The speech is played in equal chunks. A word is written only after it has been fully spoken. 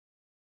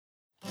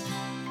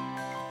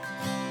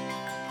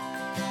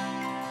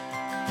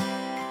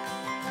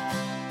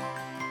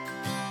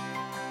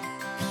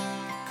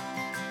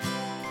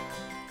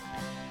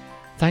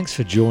Thanks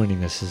for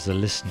joining us as a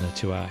listener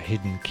to our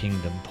Hidden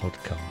Kingdom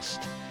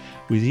podcast.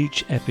 With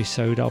each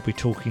episode, I'll be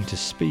talking to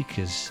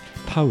speakers,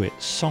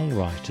 poets,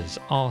 songwriters,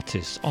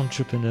 artists,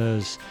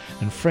 entrepreneurs,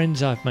 and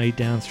friends I've made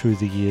down through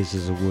the years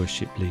as a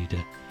worship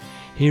leader,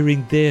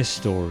 hearing their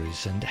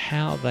stories and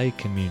how they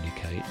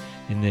communicate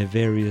in their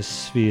various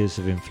spheres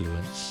of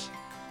influence.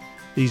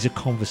 These are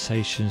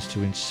conversations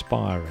to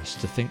inspire us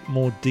to think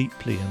more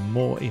deeply and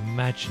more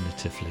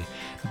imaginatively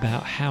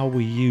about how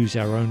we use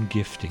our own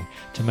gifting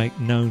to make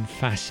known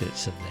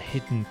facets of the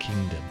hidden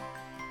kingdom.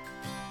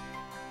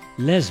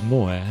 Les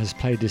Moore has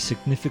played a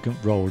significant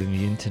role in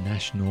the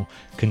international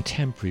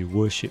contemporary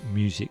worship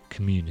music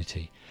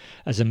community.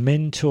 As a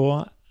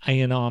mentor,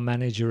 A&R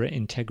manager at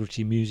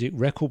Integrity Music,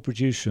 record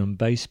producer and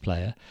bass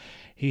player,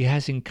 he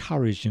has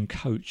encouraged and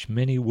coached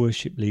many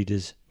worship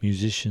leaders,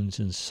 musicians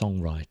and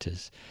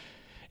songwriters.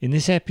 In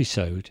this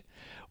episode,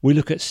 we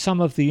look at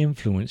some of the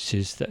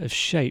influences that have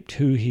shaped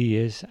who he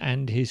is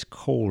and his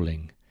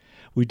calling.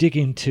 We dig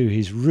into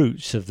his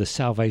roots of the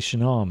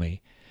Salvation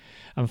Army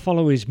and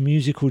follow his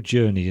musical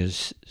journey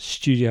as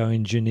studio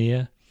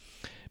engineer,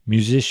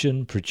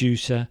 musician,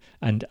 producer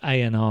and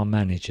A&R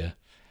manager.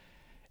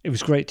 It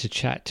was great to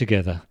chat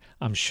together.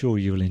 I'm sure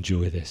you'll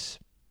enjoy this.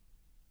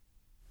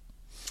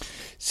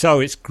 So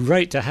it's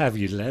great to have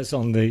you, Les,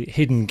 on the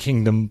Hidden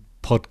Kingdom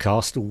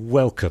podcast.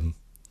 Welcome.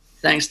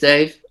 Thanks,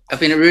 Dave. I've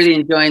been really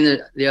enjoying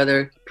the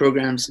other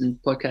programs and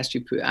podcasts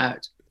you put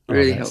out.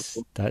 Really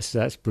helpful.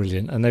 That's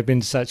brilliant. And they've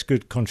been such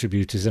good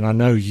contributors, and I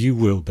know you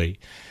will be.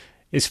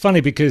 It's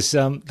funny because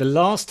the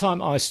last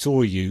time I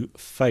saw you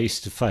face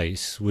to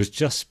face was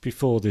just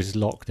before this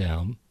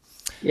lockdown.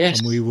 Yes.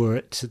 And we were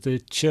at the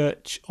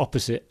church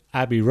opposite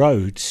Abbey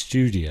Road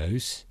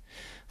Studios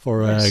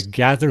for a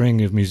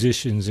gathering of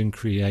musicians and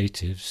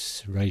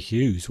creatives. Ray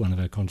Hughes, one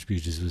of our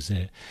contributors, was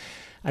there.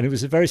 And it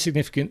was a very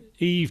significant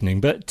evening.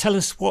 But tell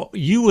us, what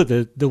you were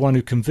the one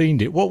who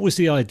convened it. What was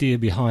the idea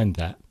behind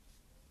that?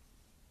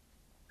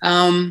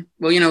 Well,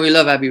 we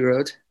love Abbey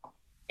Road,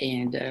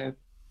 and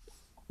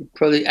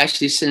probably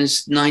actually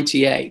since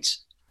 '98,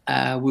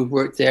 we've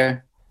worked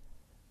there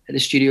at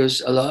the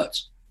studios a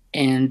lot,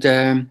 and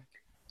I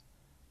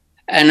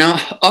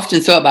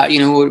often thought about what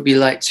it would be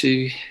like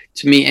to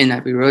meet in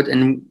Abbey Road,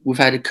 and we've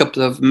had a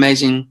couple of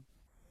amazing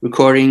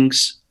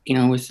recordings,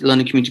 with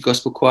London Community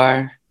Gospel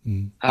Choir.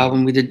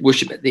 When we did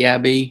Worship at the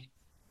Abbey,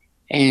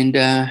 and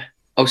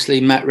obviously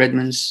Matt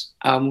Redman's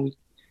album we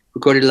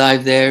recorded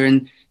live there,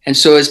 and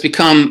so it's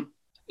become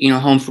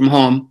home from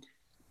home.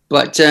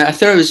 But I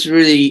thought it was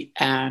really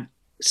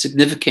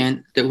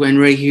significant that when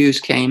Ray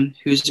Hughes came,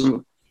 who's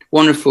a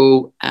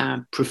wonderful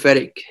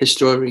prophetic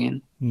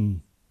historian,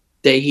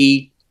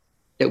 that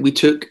we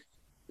took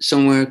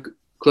somewhere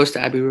close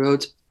to Abbey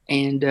Road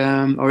and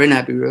or in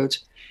Abbey Road,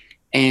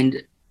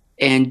 and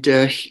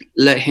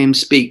let him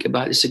speak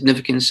about the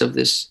significance of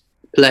this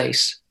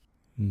place.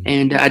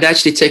 And I'd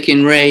actually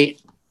taken Ray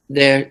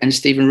there, and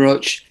Stephen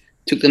Roach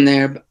took them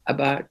there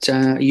about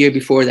a year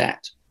before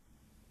that.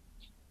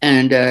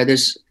 And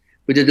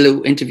we did a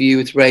little interview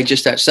with Ray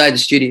just outside the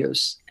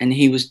studios, and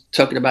he was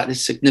talking about the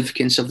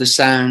significance of the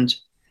sound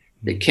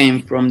that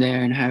came from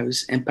there and how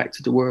it's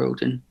impacted the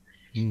world.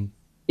 And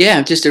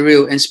just a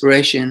real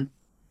inspiration.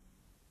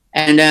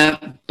 And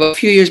but a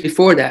few years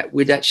before that,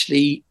 we'd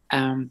actually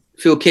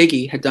Phil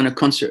Keaggy had done a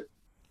concert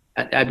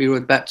at Abbey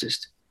Road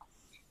Baptist.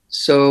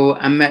 So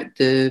I met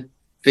the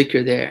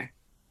vicar there,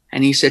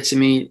 and he said to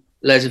me,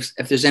 Les,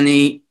 if there's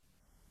any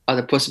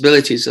other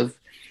possibilities of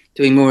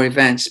doing more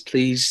events,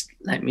 please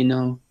let me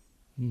know.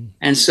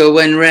 And so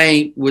when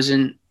Ray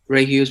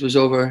Hughes was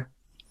over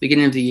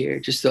beginning of the year,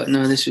 just thought,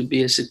 no, this would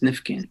be a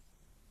significant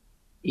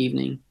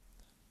evening.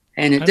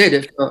 And it did.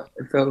 It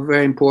felt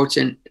very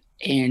important,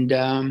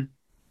 and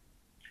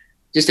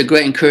just a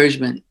great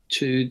encouragement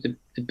to the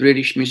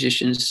British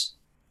musicians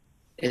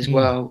as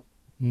well,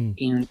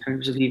 in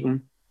terms of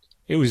even.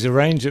 It was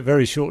arranged at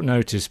very short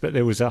notice, but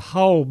there was a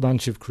whole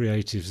bunch of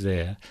creatives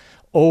there,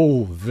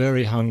 all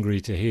very hungry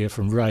to hear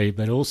from Ray,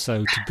 but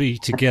also to be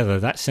together.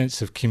 That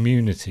sense of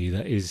community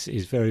that is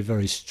very,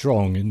 very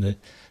strong in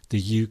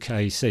the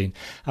UK scene.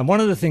 And one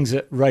of the things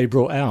that Ray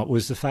brought out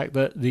was the fact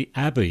that the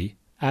Abbey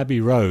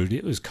Road,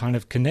 it was kind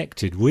of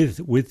connected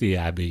with the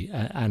Abbey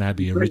and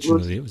Abbey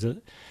originally. It was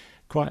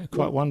quite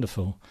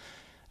wonderful.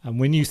 And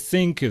when you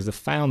think of the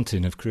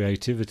fountain of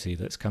creativity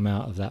that's come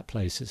out of that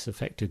place, that's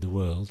affected the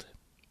world,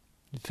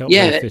 it felt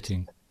very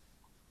fitting.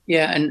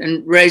 Yeah,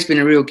 and Ray's been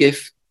a real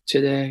gift to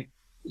the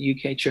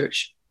UK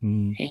church.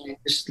 And I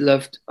just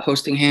loved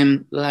hosting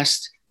him the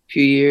last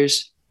few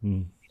years.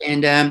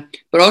 And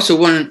but also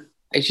one,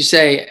 as you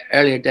say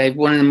earlier, Dave,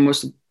 one of the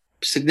most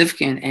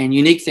significant and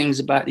unique things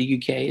about the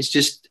UK is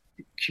just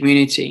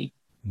community.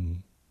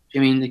 I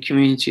mean, the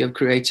community of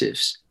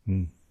creatives.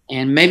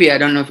 And maybe I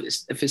don't know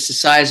if it's the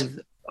size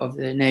of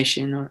the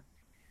nation or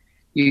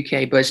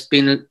UK, but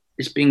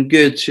it's been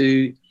good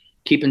to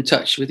keep in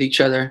touch with each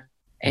other,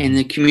 and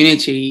the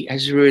community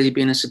has really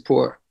been a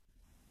support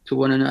to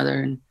one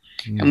another.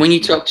 And when you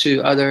talk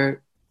to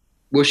other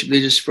worship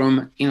leaders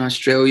from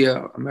Australia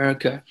or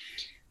America,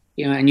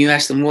 and you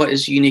ask them what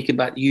is unique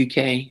about the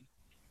UK,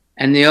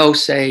 and they all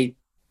say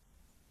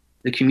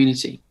the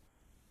community.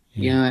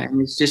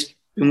 And it's just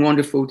been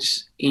wonderful to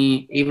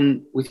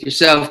even with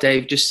yourself,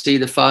 Dave, just see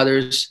the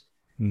fathers,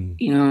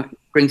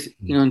 bring,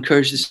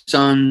 encourage the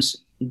sons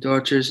and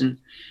daughters and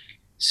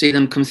see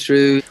them come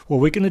through. Well,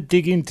 we're going to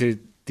dig into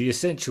the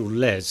essential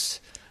Les,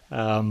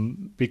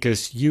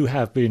 because you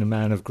have been a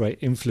man of great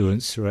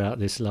influence throughout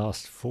this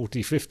last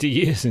 40, 50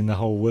 years in the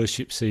whole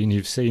worship scene.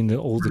 You've seen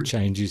all the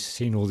changes,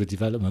 seen all the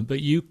development,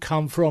 but you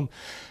come from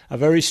a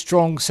very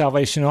strong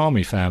Salvation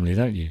Army family,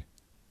 don't you?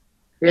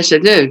 Yes, I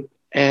do.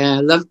 I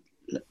love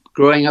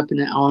growing up in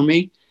the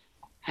army,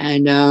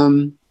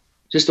 and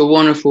just a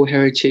wonderful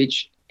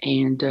heritage,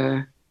 and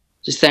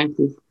just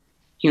thankful,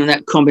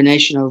 that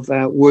combination of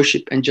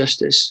worship and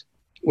justice,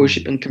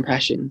 worship and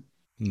compassion.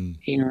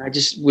 I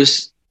just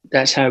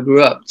that's how I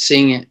grew up,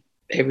 seeing it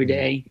every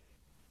day.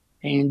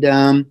 And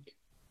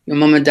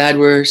Mom and Dad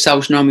were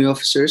Salvation Army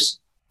officers,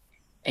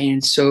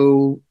 and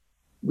so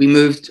we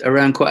moved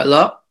around quite a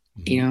lot.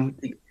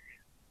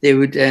 They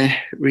would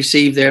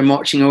receive their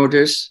marching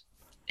orders,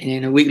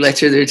 and a week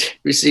later they'd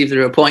receive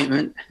their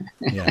appointment.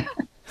 Yeah.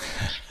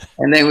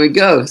 And then we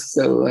go.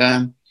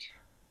 So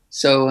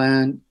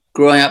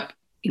growing up,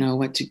 I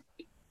went to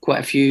quite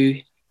a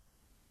few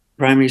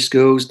primary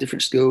schools,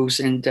 different schools,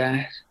 and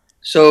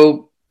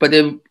but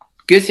the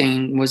good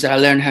thing was that I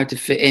learned how to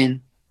fit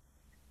in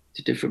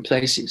to different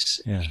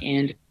places. Yeah.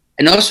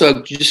 And also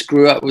I just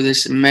grew up with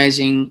this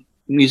amazing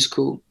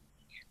musical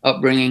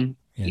upbringing.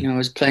 I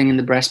was playing in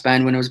the brass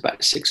band when I was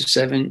about 6 or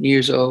 7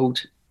 years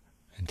old.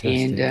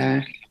 Fantastic.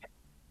 And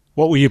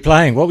what were you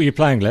playing?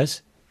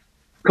 Les?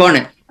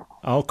 Cornet.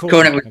 Oh, cool.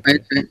 Cornet was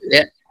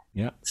Okay.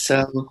 Yeah.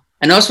 So,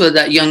 and also at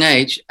that young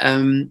age,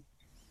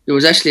 there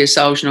was actually a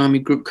Salvation Army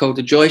group called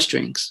the Joy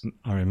Strings.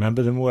 I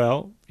remember them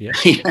well. Yeah.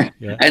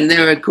 Yeah. And they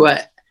were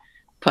quite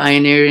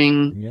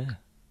pioneering. Yeah.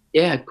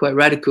 Yeah, quite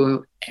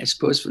radical, I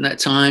suppose, from that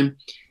time.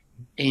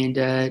 And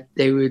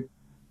they would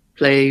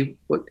play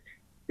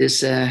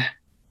this, I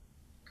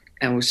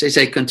would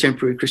say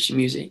contemporary Christian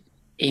music.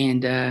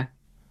 And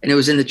it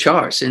was in the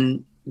charts,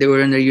 and they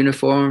were in their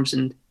uniforms.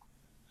 And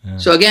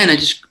so again, I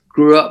just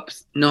grew up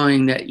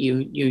knowing that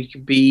you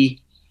could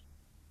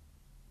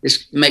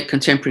make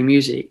contemporary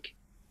music,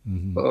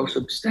 but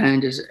also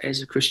stand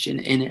as a Christian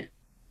in it.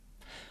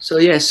 So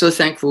yeah, so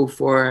thankful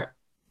for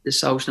the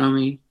Salvation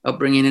Army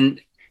upbringing, and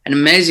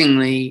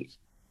amazingly,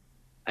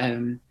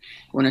 when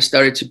I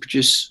started to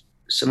produce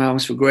some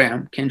albums for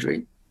Graham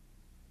Kendrick,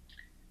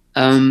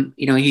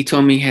 he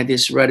told me he had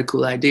this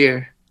radical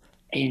idea,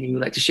 and he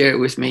would like to share it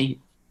with me.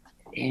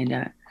 And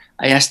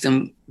I asked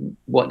him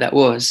what that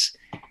was,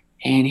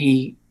 and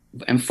he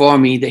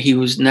informed me that he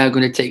was now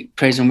going to take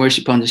praise and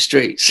worship on the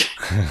streets.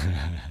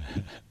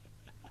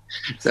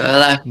 So I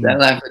laughed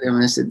at him,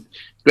 and I said,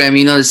 Graham,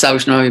 the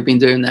Salvation Army have been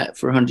doing that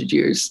for 100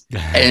 years.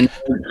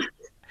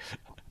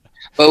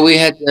 But we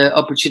had the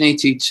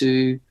opportunity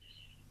to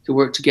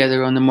work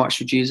together on the March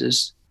for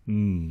Jesus,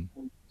 to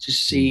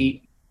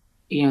see,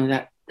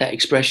 that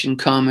expression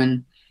come,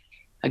 and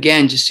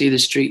again, just see the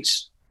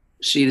streets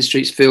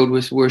filled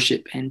with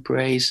worship and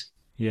praise.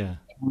 Yeah.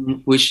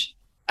 Which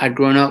I'd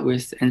grown up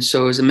with. And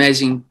so it was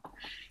amazing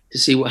to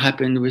see what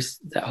happened with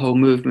that whole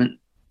movement.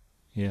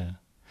 Yeah.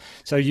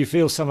 So you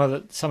feel some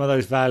of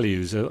those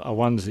values are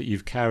ones that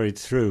you've carried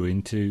through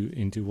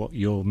into what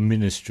your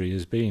ministry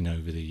has been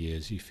over the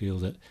years. You feel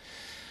that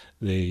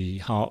the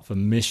heart for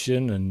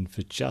mission and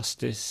for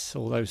justice,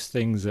 all those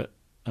things at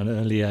an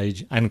early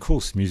age, and of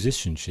course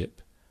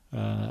musicianship,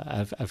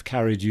 have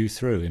carried you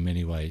through in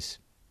many ways.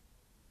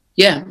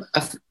 Yeah,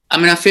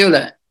 I feel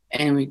that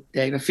anyway,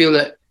 Dave. I feel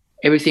that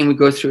everything we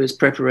go through is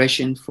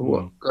preparation for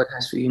what God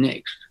has for you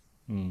next.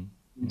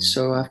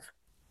 So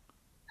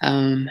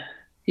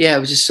I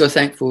was just so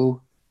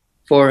thankful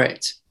for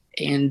it.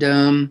 And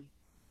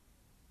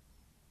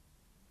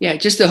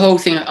just the whole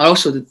thing.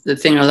 Also, the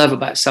thing I love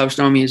about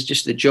Salvation Army is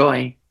just the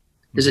joy.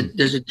 There's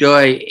a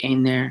joy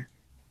in there.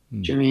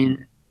 Do you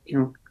mean,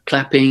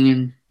 clapping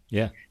and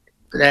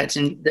that's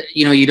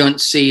you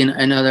don't see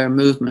in other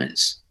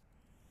movements.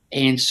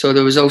 And so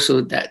there was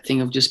also that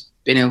thing of just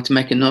being able to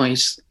make a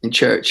noise in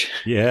church.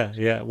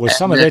 Yeah. Well,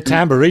 some of their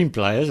tambourine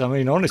players, I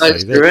mean,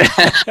 honestly, they're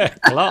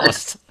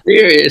class.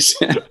 Serious.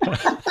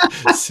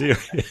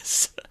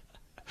 Serious.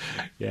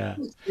 Yeah.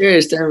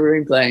 Serious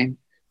tambourine playing.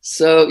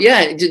 So,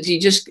 you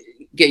just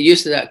get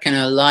used to that kind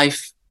of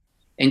life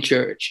in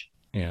church.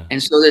 Yeah.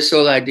 And so this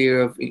whole idea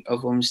of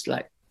almost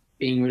like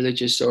being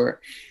religious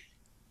or,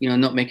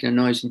 not making a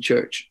noise in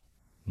church,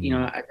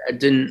 I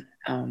didn't...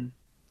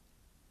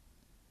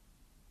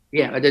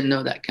 I didn't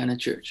know that kind of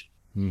church.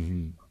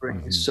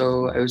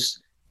 So I was,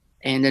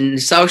 and then the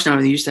Salvation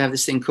Army, they used to have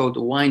this thing called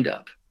the wind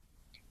up,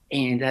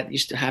 and that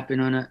used to happen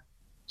on a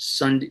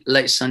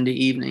late Sunday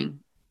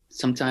evening,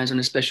 sometimes on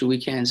the special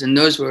weekends, and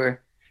those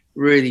were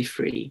really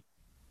free.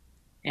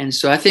 And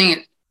so I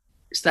think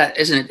it's that,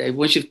 isn't it, Dave?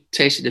 Once you've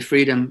tasted the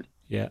freedom,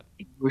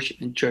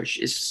 worship in church,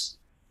 it's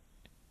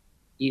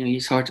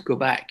hard to go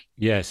back.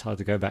 Yeah, it's hard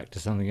to go back to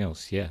something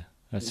else. Yeah,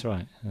 that's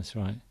right.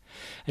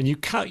 And you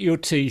cut your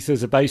teeth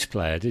as a bass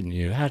player, didn't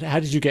you? How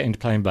did you get into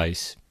playing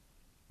bass?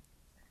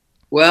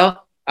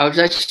 Well, I was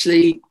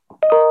actually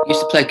used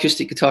to play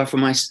acoustic guitar for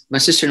my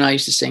sister and I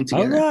used to sing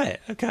together. Oh, right.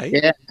 Okay.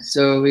 Yeah.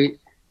 So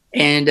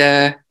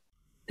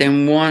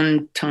then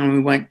one time we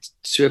went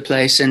to a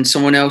place and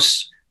someone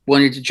else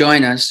wanted to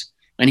join us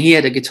and he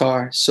had a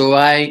guitar. So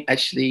I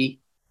actually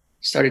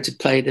started to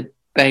play the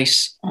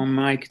bass on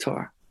my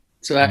guitar.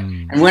 So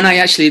and when I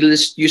actually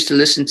used to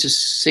listen to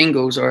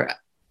singles or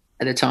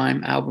at the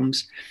time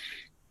albums,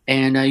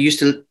 and I used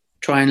to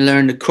try and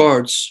learn the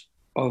chords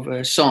of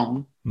a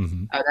song,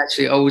 I'd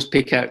actually always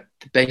pick out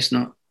the bass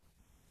note.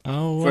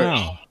 Oh, first.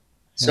 wow.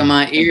 So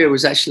my ear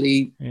was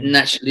actually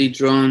naturally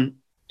drawn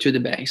to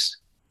the bass.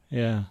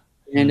 Yeah.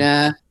 And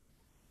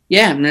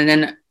and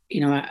then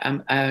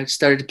I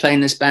started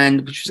playing this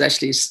band, which was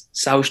actually a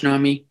South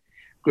Army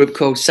group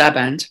called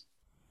Saband.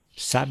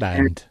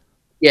 Saband.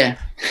 Yeah.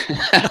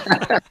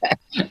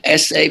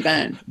 SA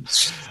band.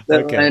 So,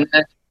 Okay.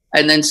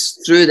 And then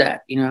through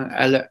that,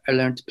 I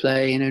learned to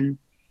play, and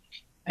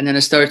then I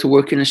started to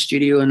work in a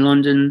studio in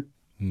London,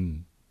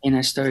 and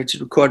I started to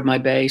record my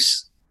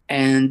bass,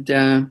 and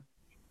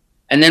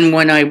then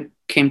when I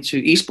came to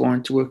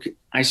Eastbourne to work at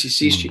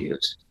ICC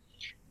Studios,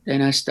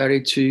 then I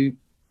started to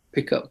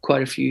pick up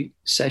quite a few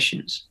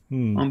sessions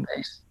on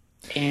bass,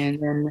 and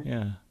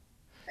then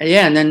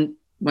and then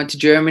went to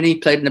Germany,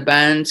 played in a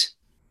band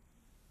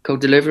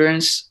called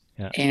Deliverance,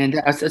 and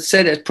I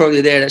said that's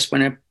probably that's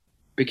when I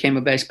became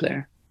a bass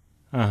player.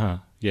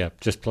 Yeah,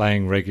 just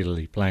playing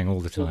regularly, playing all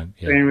the time.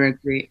 Yeah. Playing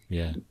regularly.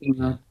 Yeah.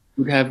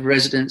 We'd have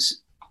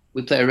residents.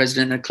 We'd play a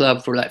resident in a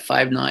club for like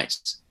 5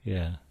 nights.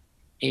 Yeah.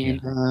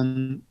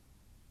 And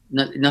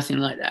nothing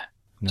like that.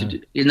 No.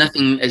 There's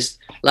nothing as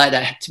like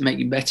that to make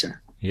you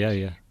better.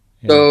 Yeah.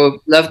 So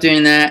loved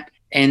doing that,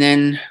 and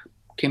then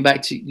came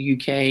back to the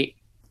UK,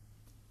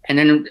 and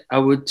then I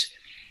would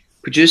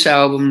produce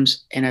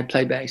albums and I'd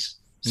play bass.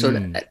 So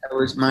that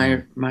was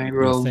my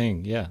role.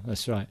 Thing. Yeah,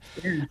 that's right.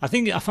 Yeah.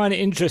 I find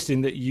it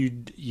interesting that you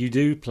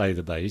do play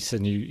the bass,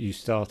 and you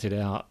started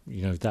out,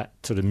 that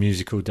sort of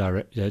musical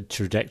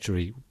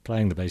trajectory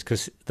playing the bass,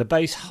 because the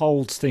bass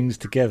holds things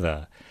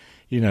together.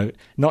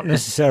 Not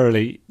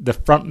necessarily the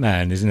front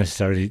man is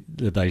necessarily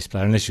the bass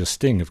player, unless you're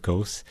Sting, of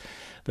course.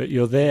 But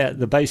you're there.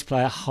 The bass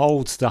player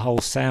holds the whole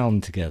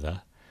sound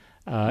together.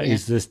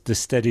 Is the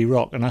steady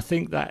rock, and I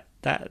think that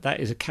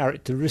is a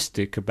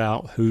characteristic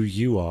about who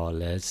you are,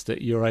 Les,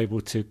 that you're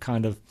able to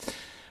kind of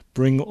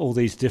bring all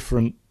these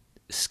different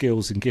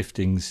skills and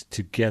giftings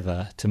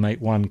together to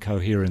make one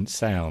coherent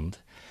sound.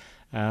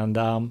 And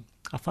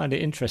I find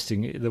it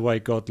interesting the way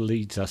God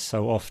leads us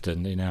so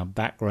often in our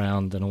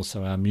background and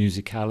also our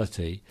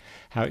musicality,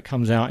 how it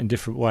comes out in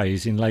different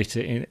ways in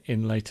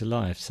later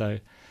life. So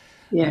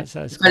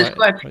that's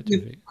quite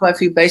a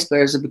few bass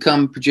players have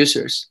become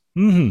producers.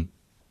 Mm-hmm.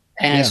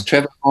 And it's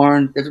Trevor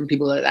Horn, different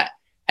people like that.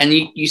 And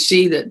you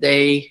see that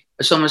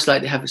it's almost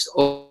like they have this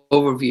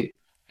overview.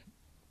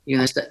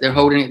 They're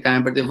holding it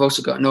down, but they've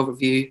also got an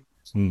overview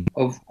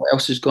of what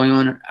else is going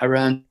on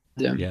around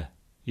them.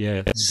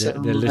 Yeah. So,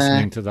 they're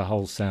listening to the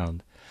whole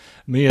sound.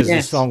 Me as the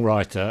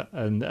songwriter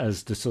and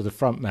as the sort of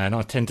front man,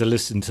 I tend to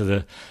listen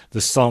to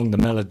the song, the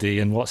melody,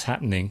 and what's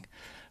happening.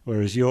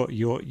 Whereas you're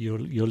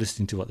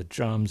listening to what the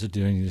drums are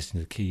doing, you're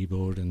listening to the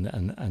keyboard and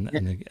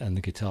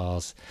the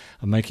guitars,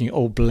 and making it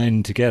all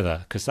blend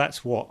together. Because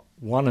that's what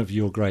one of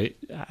your great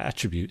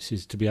attributes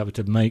is, to be able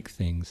to make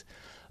things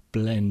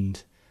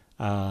blend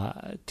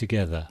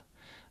together,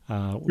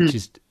 which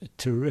is a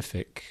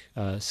terrific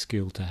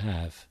skill to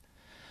have.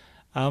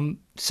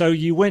 So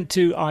you went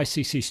to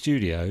ICC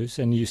Studios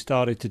and you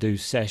started to do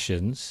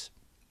sessions,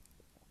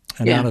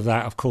 and out of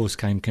that, of course,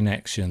 came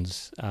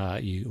connections.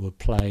 You were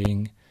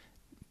playing,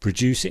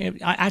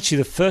 producing. Actually,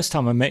 the first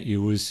time I met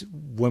you was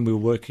when we were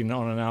working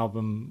on an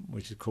album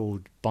which is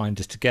called Bind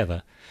Us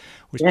Together,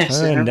 which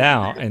turned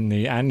out in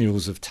the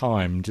annals of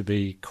time to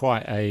be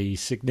quite a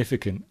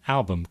significant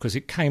album, because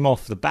it came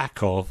off the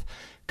back of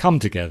Come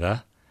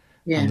Together.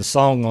 And the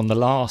song on the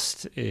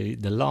last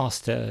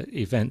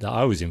event that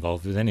I was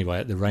involved with anyway,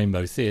 at the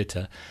Rainbow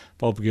Theatre,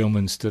 Bob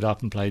Gilman stood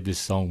up and played this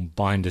song,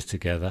 Bind Us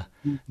Together,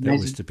 that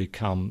was to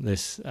become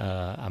this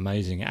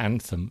amazing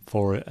anthem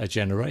for a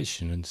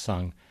generation and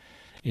sung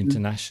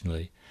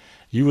internationally.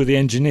 You were the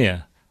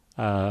engineer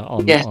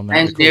on that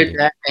engineered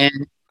that,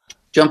 and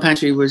John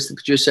Pantry was the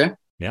producer.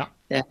 Yeah.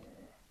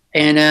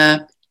 And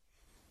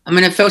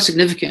it felt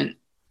significant,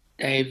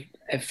 Dave.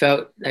 I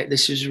felt like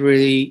this was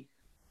really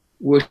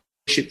worship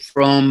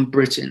from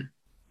Britain,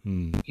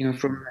 from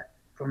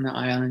the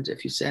island,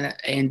 if you say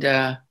that.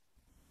 And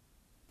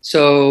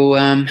so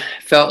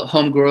felt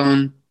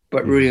homegrown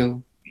but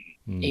real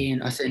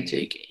and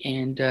authentic,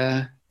 and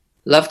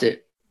loved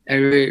it. I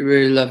really,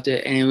 really loved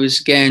it. And it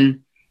was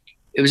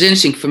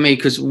interesting for me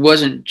because it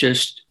wasn't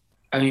just,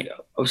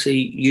 obviously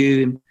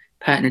you and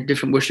Pat and the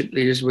different worship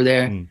leaders were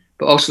there,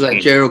 but also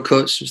like Gerald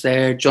Coates was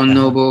there, John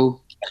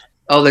Noble,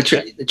 all the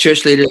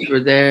church leaders were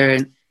there,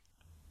 and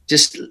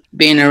just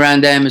being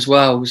around them as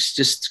well was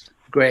just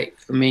great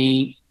for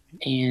me.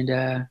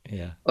 and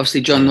Yeah.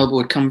 obviously John Noble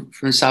had come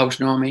from the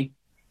Salvation Army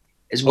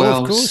as well.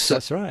 Oh, of course, so,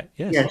 that's right.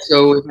 Yes. yeah,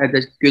 so we had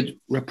this good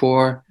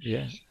rapport.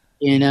 Yeah.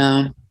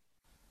 And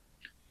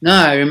no,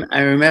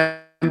 I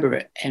remember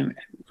it, and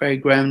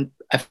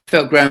I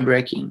felt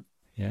groundbreaking.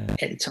 Yeah.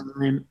 At the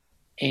time,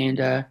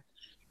 and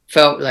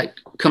felt like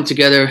come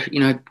together,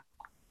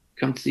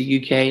 come to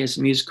the UK as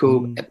a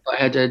musical. I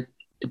had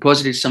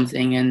deposited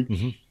something,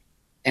 and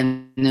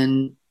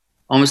then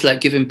almost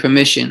like giving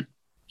permission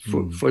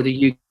for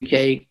the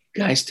UK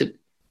guys to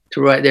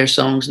write their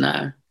songs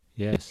now.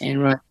 Yes.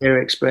 And write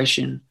their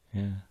expression.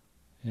 Yeah.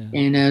 Yeah.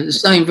 And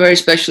there's something very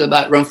special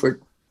about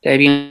Romford,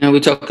 Dave. We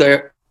talked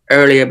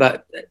earlier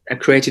about a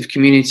creative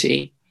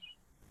community.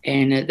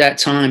 And at that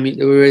time,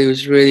 there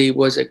really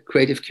was a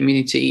creative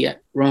community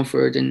at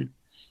Romford, and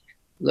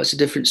lots of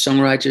different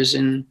songwriters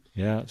and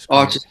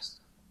artists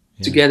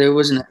together,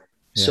 wasn't it?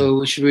 Yeah.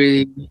 So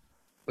there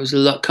was a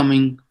lot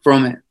coming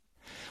from it.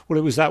 Well,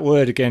 it was that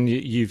word again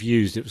you've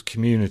used. It was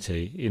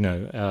community.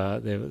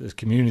 There was a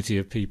community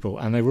of people,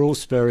 and they were all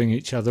spurring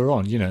each other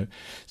on.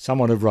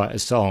 Someone would write a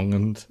song,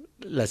 and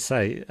let's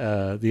say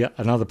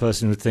another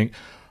person would think,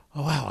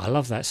 "Oh wow, I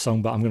love that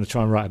song, but I'm going to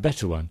try and write a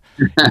better one."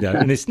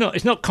 And it's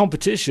not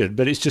competition,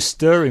 but it's just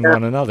stirring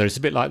one another. It's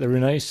a bit like the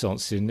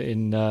Renaissance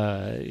when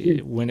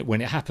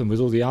it happened with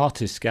all the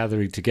artists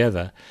gathering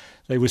together.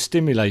 They were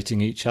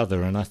stimulating each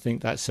other, and I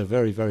think that's a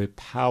very, very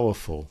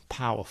powerful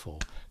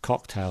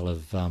cocktail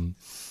of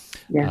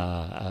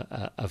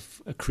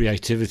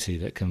creativity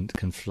that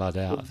can flood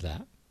out of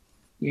that.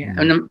 Yeah,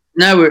 and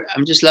now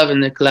I'm just loving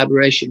the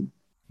collaboration.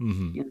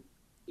 Mm-hmm.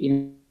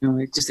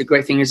 It's just a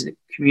great thing, is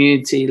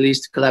community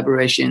leads to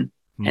collaboration,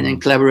 and then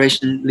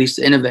collaboration leads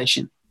to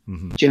innovation.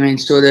 Mm-hmm. Do you know what I mean?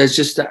 So there's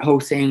just that whole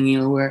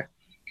thing, where,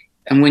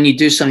 and when you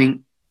do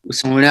something with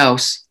someone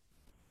else,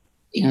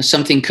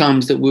 something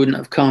comes that wouldn't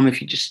have come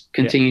if you just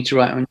continue to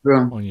write on your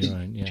own. On your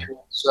own, yeah.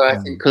 So I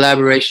think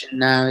collaboration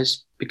now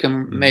has become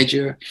a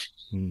major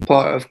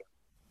part of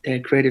the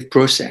creative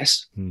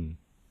process. And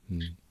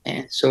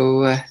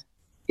so,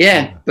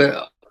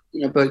 but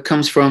it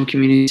comes from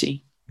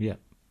community. Yeah.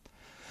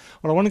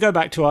 Well, I want to go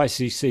back to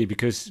ICC,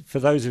 because for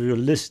those of you who are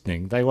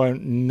listening, they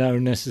won't know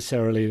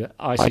necessarily that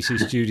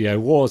ICC Studio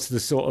was the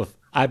sort of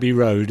Abbey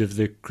Road of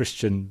the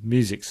Christian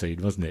music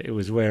scene, wasn't it? It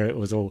was where it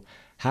was all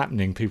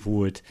happening. People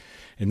would,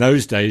 in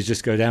those days,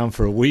 just go down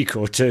for a week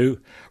or two,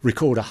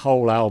 record a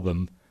whole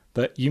album.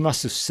 But you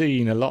must have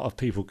seen a lot of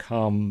people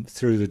come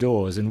through the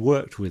doors and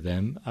worked with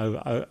them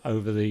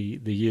over the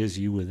years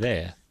you were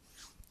there.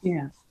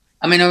 Yeah.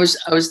 I mean, I was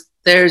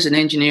there as an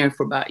engineer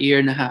for about a year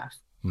and a half,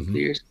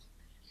 years.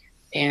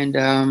 And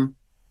I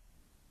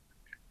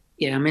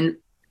mean,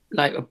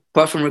 like,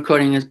 apart from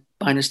recording and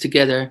binding us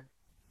together,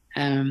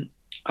 I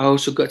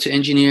also got to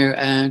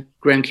engineer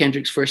Graham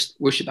Kendrick's first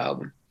worship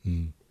album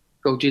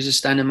called Jesus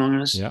Stand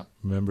Among Us. Yeah,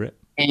 remember it.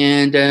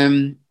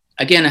 And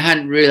again, I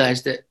hadn't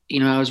realized that,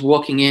 I was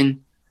walking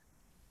in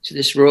to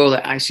this role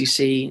at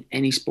ICC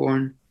in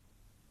Eastbourne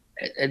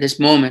at this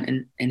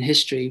moment in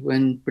history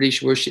when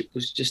British worship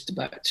was just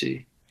about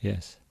to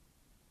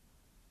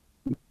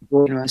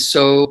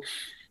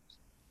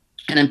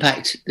and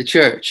impact the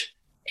church.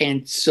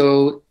 And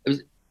so,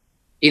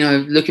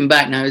 looking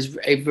back now, it's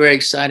a very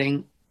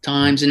exciting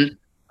times. And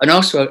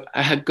also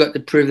I had got the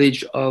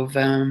privilege of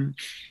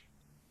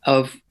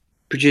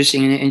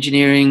producing and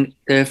engineering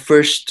the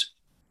first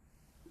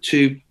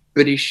 2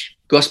 British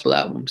gospel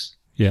albums.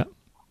 Yeah.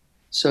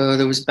 So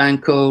there was a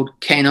band called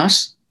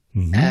Kanos,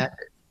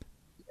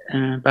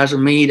 Basil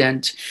Mead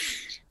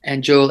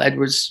and Joel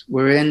Edwards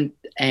were in,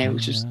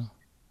 which was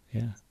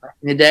back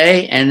in the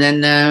day. And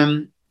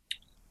then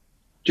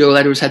Joel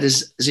Edwards had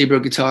his Zebra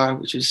guitar,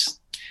 which was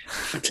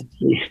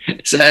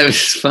so it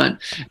was fun.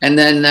 And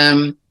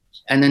then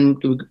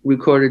we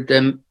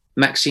recorded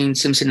Maxine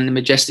Simpson and the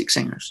Majestic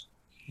Singers.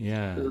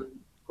 Yeah.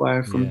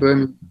 Choir from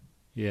Birmingham.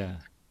 Yeah.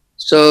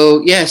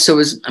 So so it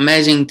was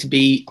amazing to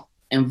be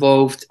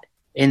involved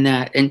in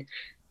that, and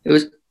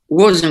it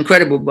was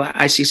incredible. But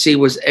ICC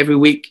was every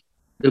week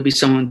there'll be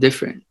someone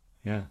different.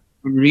 Yeah.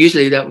 And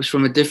usually that was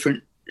from a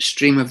different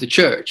stream of the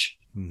church.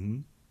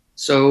 Mm-hmm.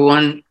 So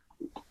one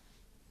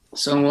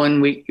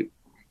week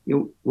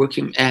you're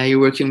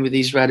working with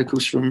these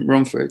radicals from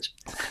Romford.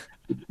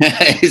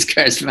 It's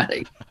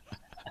charismatic.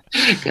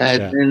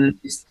 And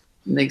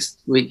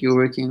next week you're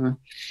working with,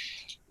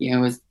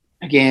 with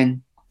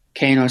again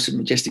Kanos and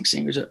Majestic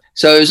Singers.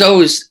 So it was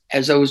always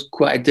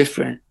quite a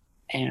different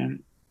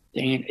thing.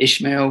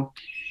 Ishmael,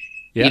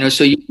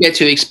 so you get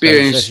to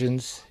experience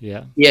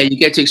you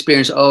get to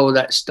experience all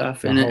that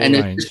stuff, and and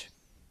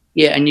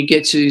you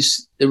get to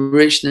the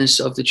richness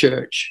of the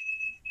church.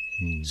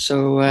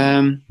 So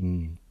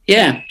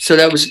so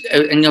that was,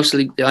 and also,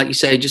 like you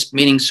say, just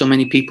meeting so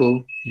many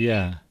people.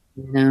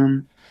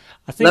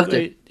 I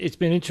think it's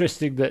been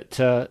interesting that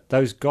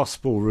those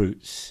gospel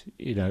roots,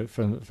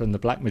 from the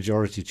black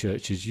majority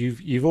churches,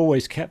 you've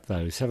always kept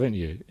those, haven't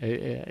you?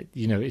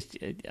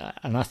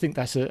 And I think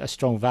that's a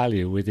strong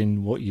value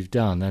within what you've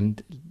done.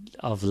 And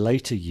of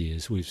later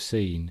years, we've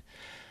seen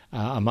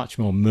are much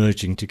more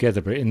merging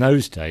together. But in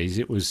those days,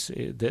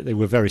 they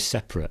were very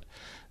separate,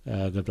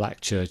 the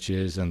black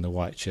churches and the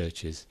white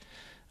churches.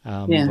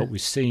 But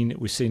we've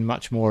seen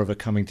much more of a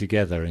coming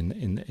together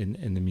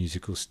in the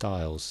musical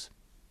styles.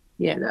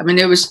 Yeah, I mean,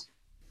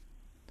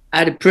 I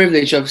had the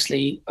privilege,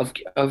 obviously,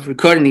 of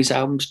recording these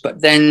albums.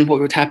 But then what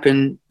would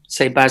happen?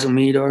 Say Basil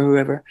Mead or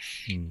whoever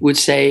would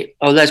say,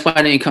 "Oh, Les, why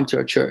don't you come to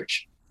our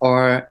church?"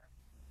 Or,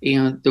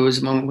 there was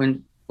a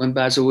moment when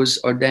Basil was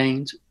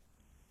ordained,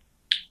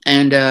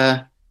 and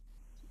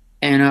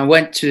I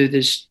went to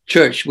this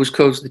church. It was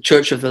called the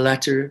Church of the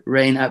Latter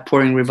Rain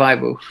Outpouring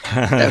Revival.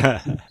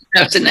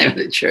 That's the name of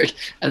the church.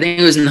 I think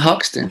it was in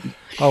Hoxton.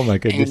 Oh my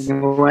goodness!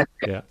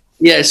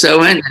 So I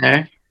went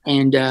there,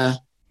 and the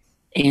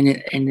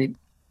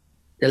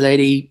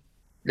lady,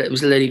 that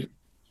was the lady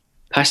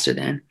pastor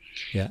then.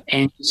 Yeah.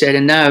 And he said,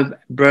 "And now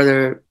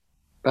Brother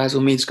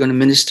Basil Mead's going to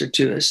minister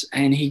to us."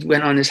 And he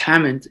went on his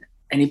Hammond,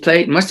 and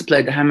he must have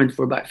played the Hammond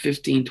for about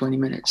 15, 20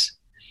 minutes.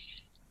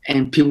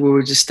 And people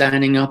were just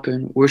standing up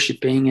and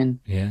worshiping, and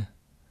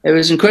it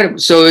was incredible.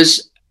 So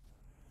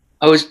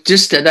I was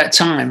just at that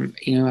time,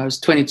 I was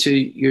 22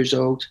 years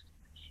old,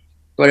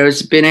 but I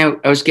was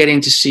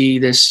getting to see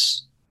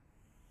this,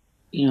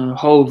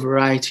 whole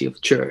variety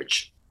of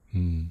church.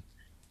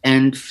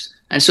 And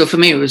so for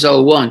me, it was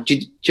all one. Do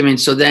you mean?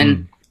 So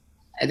then,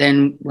 and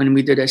then when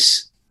we did a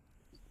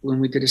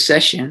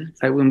session,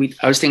 I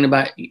was thinking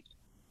about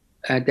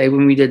Dave,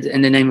 when we did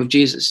In the Name of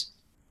Jesus.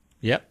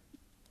 Yep.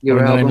 Your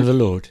in the album. Name of the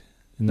Lord.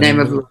 Name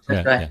of the Lord.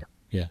 Right.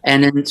 Yeah.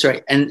 And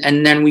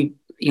then we,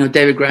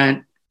 David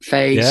Grant,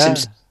 Faye,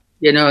 Simpson,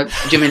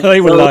 Jimmy.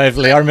 They were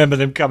lively. I remember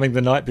them coming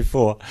the night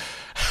before.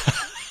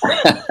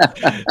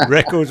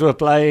 Records were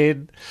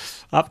playing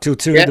up till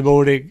 2 in the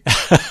morning.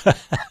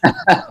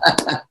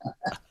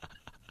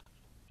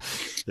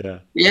 So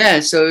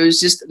it was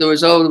just, there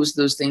was always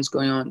those things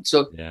going on.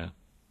 So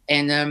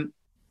and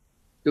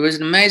there was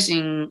an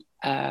amazing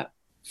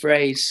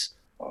phrase,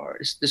 or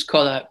this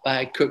call out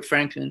by Kirk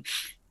Franklin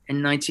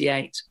in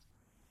 '98.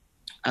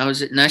 I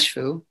was at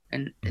Nashville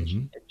and at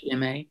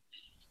GMA,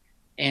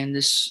 and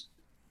this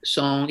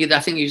song, I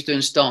think he was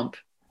doing Stomp,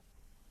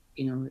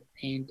 and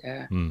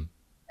at the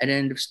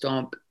end of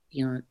Stomp,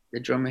 the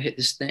drummer hit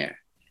the snare,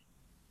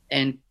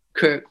 and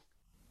Kirk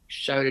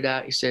shouted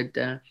out, he said,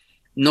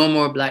 "No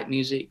more black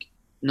music,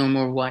 no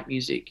more white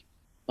music,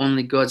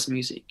 only God's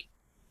music."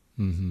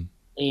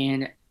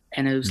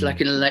 And it was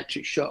like an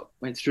electric shock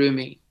went through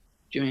me.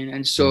 Do you mean?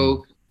 And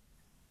so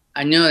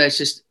I know that's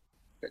just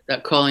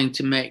that calling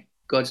to make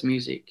God's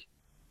music,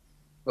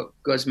 but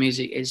God's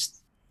music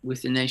is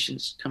with the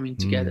nations coming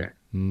together,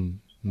 and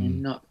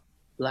not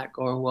black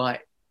or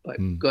white, but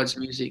God's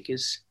music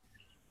is,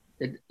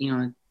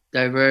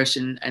 diverse,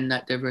 and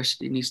that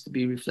diversity needs to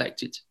be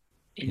reflected.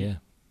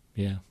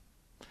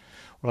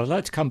 Well, I'd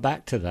like to come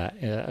back to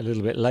that a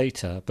little bit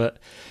later, but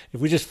if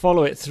we just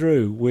follow it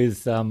through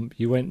with,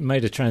 you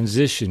made a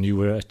transition. You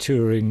were a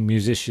touring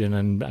musician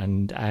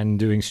and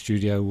doing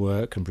studio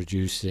work and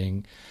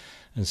producing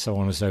and so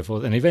on and so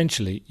forth. And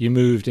eventually you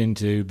moved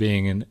into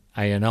being an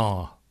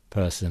A&R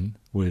person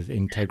with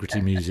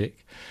Integrity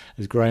Music,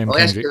 as Graham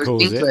Kendrick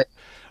calls it.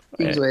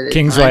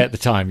 Kingsway at the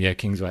time. Yeah,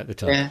 Kingsway at the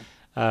time.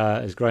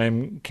 Yeah. As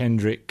Graham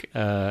Kendrick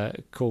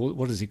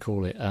what does he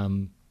call it?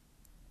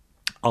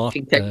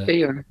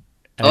 Integrity or...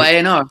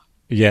 A&R.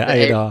 Yeah,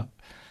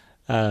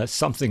 A&R.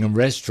 Something and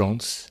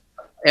restaurants.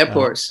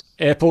 Airports.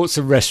 Airports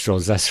and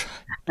restaurants, that's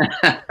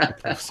right.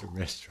 Airports and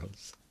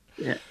restaurants.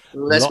 Yeah,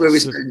 well, that's where we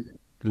started.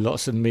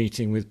 Lots of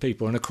meeting with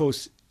people. And of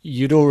course,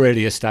 you'd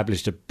already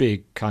established a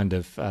big kind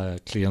of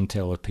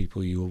clientele of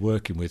people you were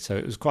working with. So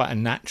it was quite a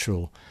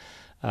natural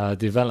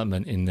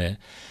development in there.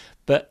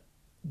 But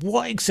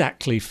what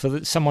exactly,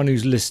 for someone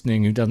who's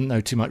listening who doesn't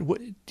know too much,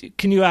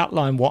 can you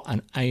outline what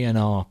an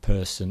A&R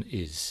person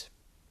is?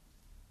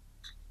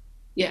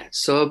 Yeah,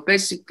 so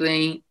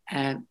basically,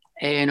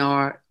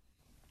 A&R,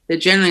 they're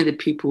generally the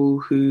people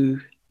who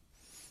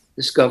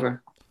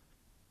discover.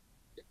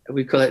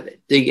 We call it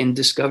dig and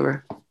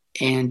discover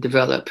and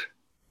develop.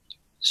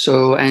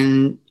 So,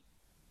 and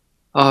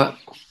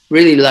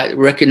really like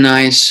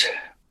recognize,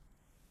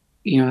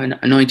 an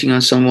anointing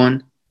on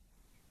someone.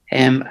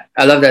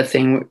 I love that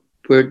thing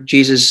where what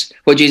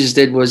Jesus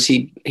did was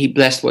he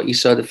blessed what he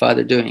saw the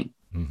Father doing.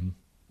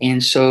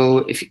 And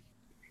so if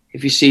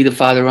you see the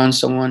Father on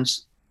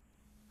someone's,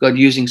 God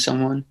using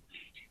someone,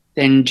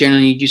 then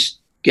generally you just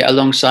get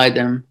alongside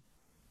them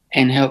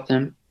and help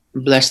them,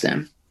 bless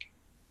them.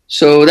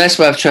 So that's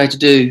what I've tried to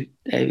do,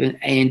 David.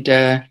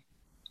 And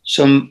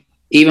so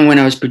even when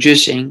I was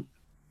producing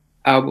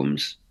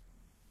albums,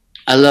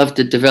 I loved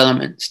the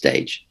development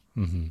stage.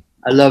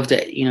 I loved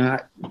that,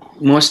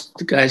 most of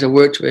the guys I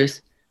worked with,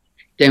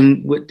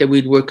 then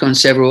we'd work on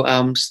several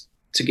albums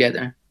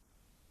together.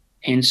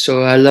 And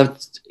so I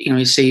loved,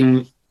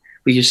 seeing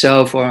with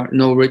yourself or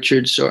Noel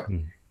Richards, or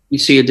you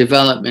see a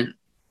development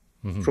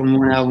from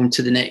one album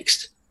to the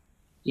next.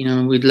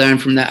 We'd learn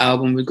from that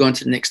album, we'd go on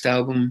to the next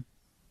album.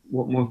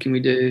 What more can we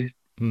do?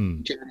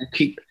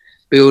 Keep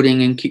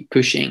building and keep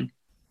pushing.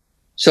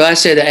 So I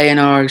say the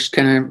A&R is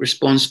kind of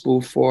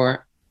responsible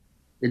for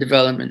the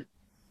development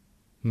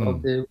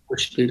of the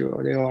worship leader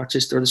or the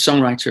artist or the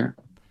songwriter.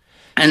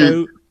 And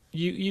so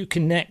you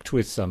connect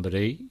with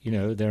somebody, you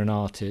know, they're an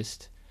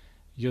artist.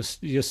 I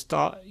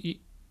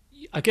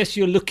guess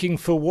you're looking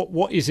for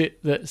what is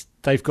it that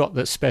they've got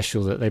that's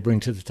special that they bring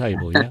to the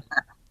table, yeah?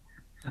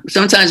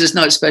 Sometimes it's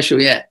not special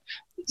yet.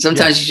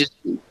 Sometimes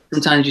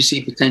sometimes you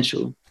see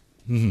potential.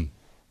 Mm-hmm.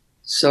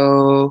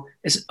 So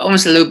it's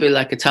almost a little bit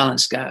like a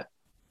talent scout.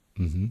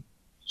 Mm-hmm.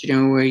 You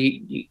know, where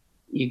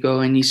you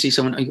go and you see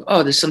someone, you go,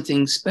 oh, there's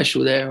something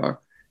special there, or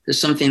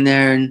there's something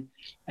there,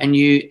 and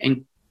you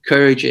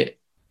encourage it,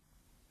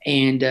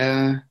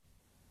 and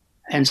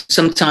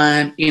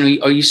sometimes, you know,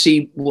 or you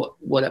see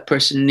what that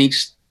person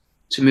needs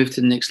to move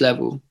to the next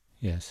level.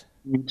 Yes.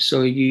 And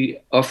so you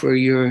offer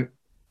your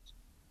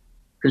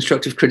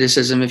constructive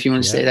criticism, if you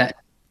want to say that,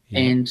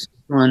 and so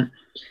on.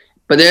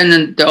 But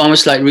then there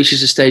almost like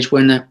reaches a stage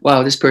when,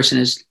 wow, this person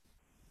is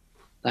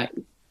like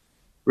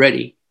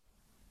ready.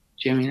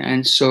 Do you know what I mean?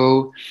 And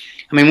so,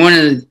 I mean, one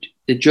of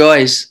the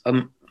joys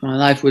of my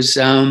life was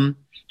I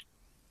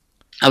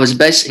was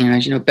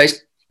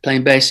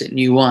playing bass at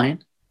New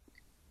Wine,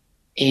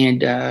 and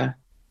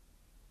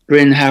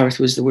Bryn Howarth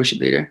was the worship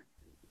leader,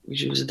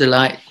 which was a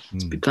delight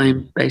to be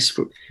playing bass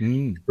for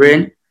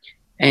Bryn.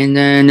 And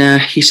then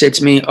he said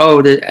to me,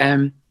 "Oh,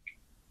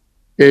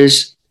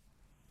 there's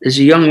a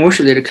young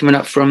worship leader coming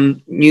up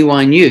from New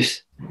Wine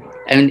Youth,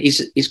 and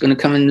he's going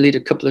to come and lead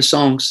a couple of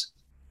songs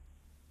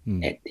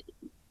at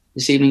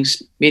this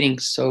evening's meeting.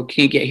 So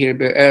can you get here a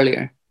bit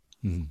earlier?"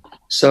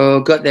 So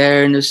got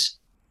there, and this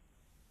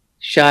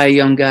shy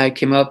young guy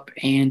came up,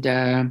 and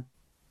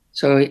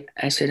so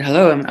I said,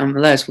 "Hello, I'm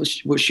Les.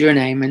 What's your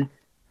name?" And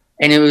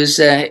it was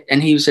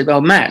and he said, "Oh,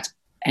 Matt,"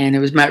 and it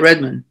was Matt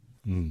Redman.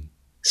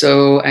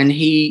 So, and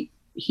he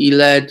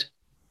led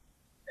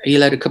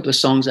a couple of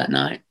songs that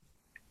night,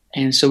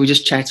 and so we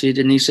just chatted,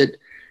 and I said,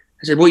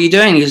 "What are you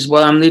doing?" He says,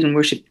 "Well, I'm leading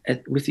worship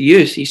with the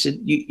youth." He said,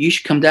 you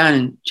should come down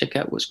and check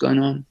out what's going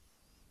on."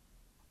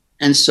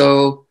 And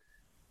so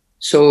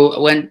I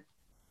went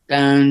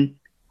down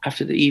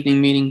after the evening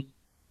meeting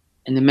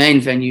in the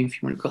main venue,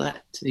 if you want to call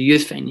that, to the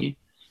youth venue.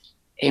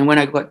 And when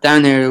I got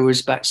down there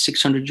was about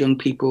 600 young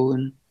people,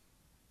 and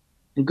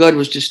God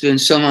was just doing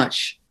so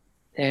much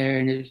there,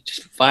 and it was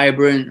just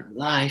vibrant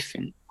life,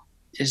 and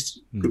just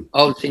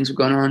all the things were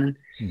going on.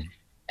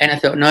 And I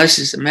thought, no, this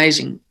is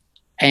amazing.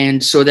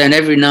 And so then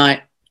every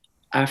night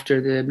after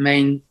the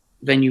main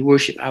venue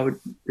worship, I would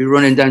be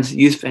running down to the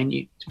youth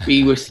venue to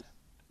be with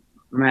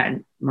Matt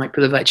and Mike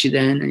Pilavacci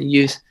then and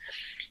youth.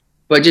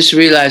 But just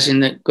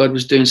realizing that God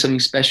was doing something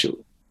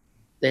special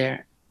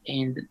there.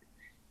 And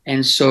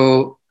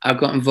so I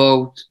got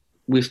involved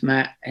with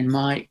Matt and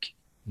Mike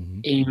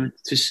and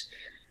just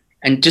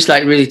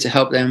like really to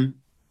help them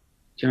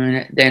during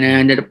it. Then I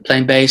ended up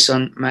playing bass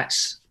on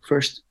Matt's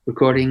first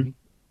recording.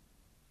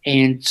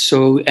 And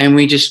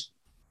we just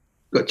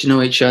got to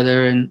know each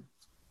other. And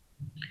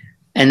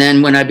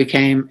then when I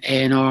became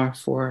A&R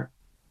for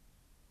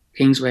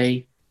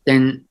Kingsway,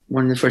 then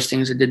one of the first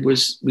things I did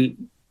was we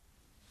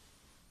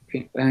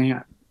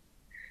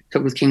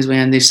talked with Kingsway,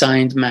 and they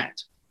signed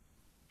Matt.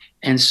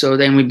 And so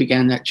then we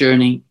began that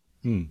journey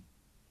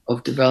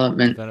of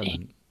development.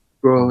 And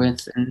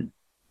growth, and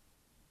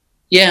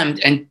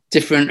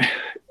different,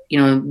 you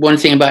know, one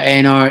thing about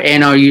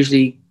A&R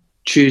usually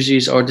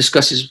chooses or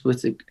discusses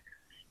with the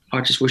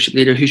artist worship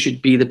leader who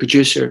should be the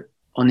producer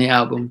on the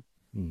album.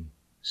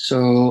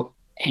 So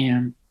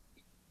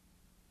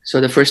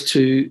the first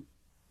two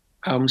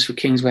albums for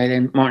Kingsway,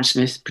 then Martin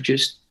Smith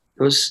produced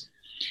those,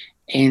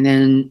 and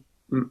then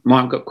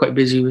Martin got quite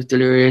busy with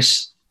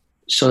Delirious,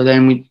 so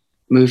then we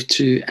moved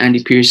to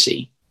Andy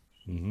Piercy.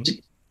 Jen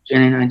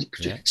and Andy.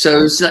 Yeah.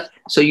 So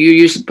you're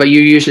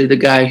usually the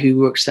guy who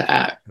works that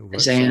out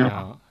as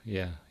A&R.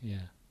 Yeah.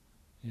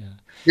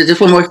 There's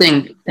one more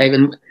thing,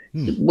 David.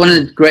 One of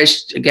the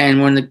greatest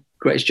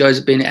joys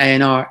of being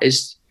an A&R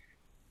is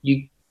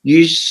you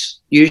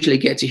usually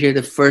get to hear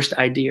the first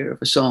idea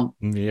of a song.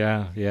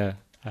 Yeah.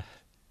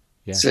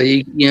 So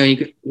we're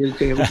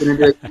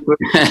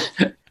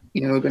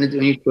going to do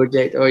a new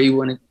project, or you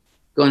want to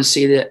go and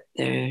see the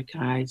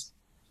guys,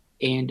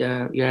 and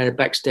you're at a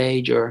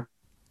backstage or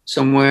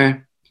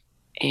somewhere,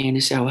 and they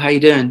say, "Oh, how you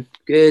doing?"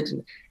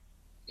 "Good."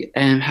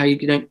 "And how you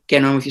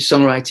getting on with your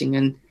songwriting?"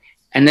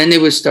 And then they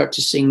would start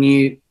to sing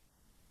you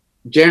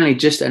generally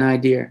just an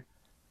idea.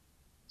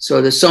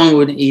 So the song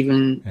wouldn't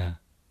even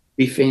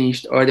be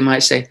finished, or they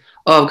might say,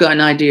 "Oh, I've got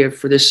an idea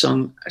for this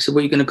song." I said,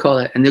 "What are you going to call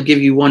it?" And they'll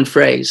give you one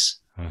phrase.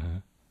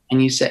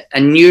 And you say,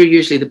 and you're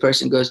usually the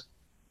person who goes,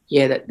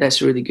 "Yeah,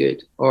 that's really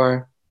good,"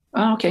 or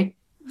 "Oh, okay."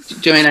 Do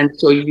you know what I mean? And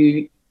so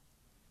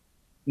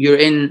you're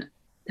in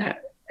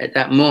that at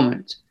that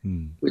moment,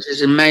 which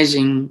is an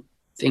amazing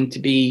thing to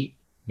be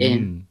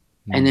in.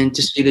 And then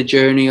to see the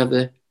journey of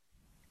the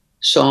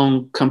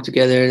song come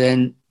together,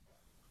 then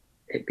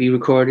it be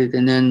recorded,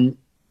 and then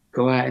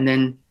go out, and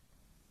then,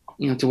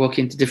 you know, to walk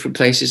into different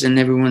places and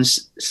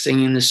everyone's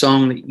singing the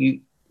song that you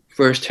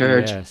first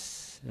heard.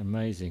 Yes,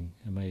 amazing.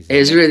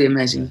 It's really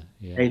amazing.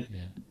 Yeah.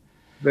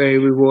 very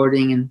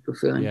rewarding and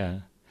fulfilling. Yeah.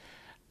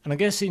 And I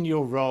guess in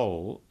your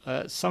role,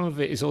 some of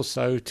it is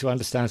also to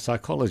understand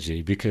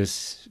psychology,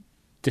 because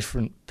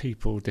different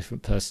people,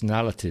 different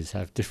personalities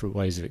have different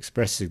ways of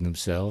expressing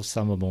themselves.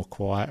 Some are more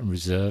quiet and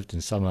reserved,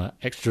 and some are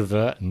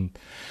extrovert and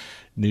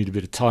need a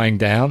bit of tying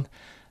down.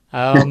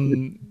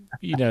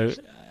 You know,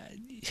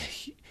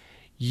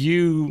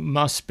 you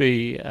must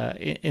be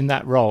in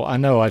that role. I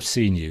know I've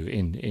seen you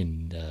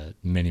in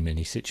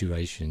many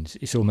situations.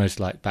 It's almost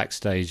like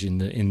backstage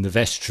in the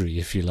vestry,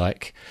 if you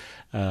like,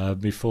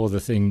 before the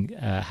thing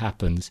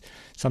happens.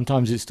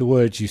 Sometimes it's the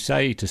words you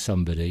say to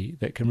somebody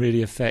that can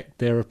really affect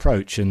their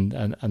approach and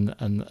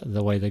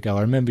the way they go.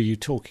 I remember you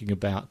talking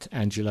about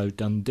Angelo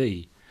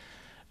Dundee,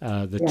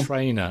 the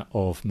trainer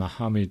of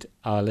Muhammad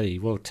Ali.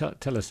 Well,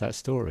 tell us that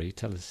story.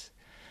 Tell us.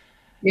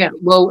 Yeah,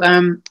 well,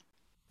 I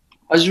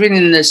was reading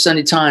in the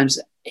Sunday Times,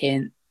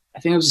 and I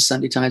think it was the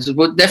Sunday Times.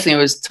 Well, definitely it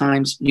was the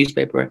Times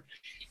newspaper,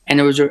 and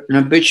there was an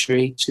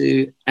obituary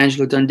to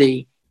Angelo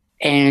Dundee,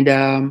 and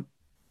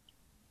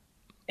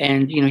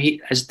you know,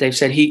 he, as Dave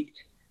said,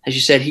 as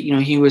you said,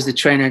 he was the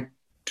trainer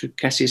to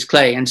Cassius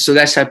Clay, and so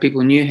that's how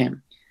people knew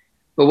him.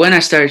 But when I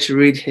started to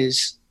read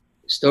his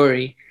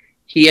story,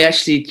 he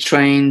actually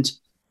trained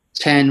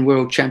 10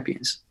 world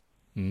champions,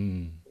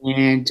 and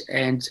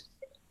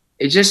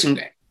it's just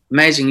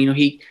amazing. You know,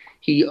 he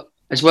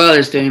as well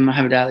as doing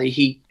Muhammad Ali,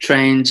 he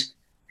trained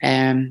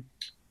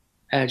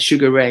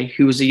Sugar Ray,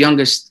 who was the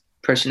youngest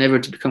person ever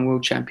to become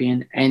world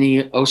champion, and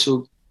he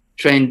also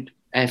trained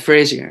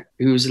Frazier,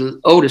 who was the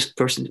oldest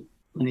person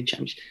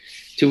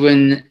to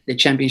win the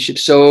championship.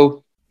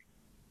 So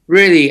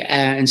really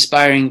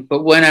inspiring.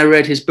 But when I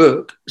read his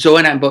book,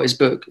 when I bought his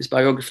book, his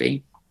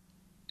biography,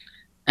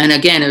 and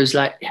again, it was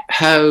like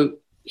how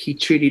he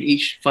treated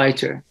each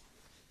fighter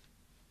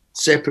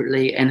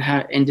separately and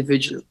how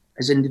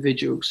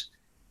individuals,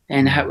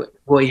 and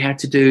what he had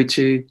to do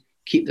to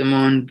keep them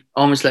on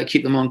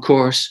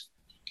course,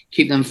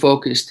 keep them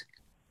focused.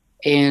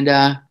 And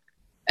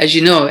as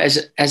you know,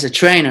 as a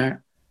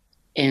trainer,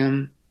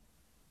 you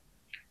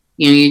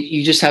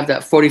just have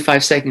that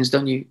 45 seconds,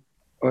 don't you?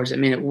 Or is it a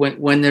minute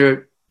when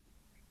they're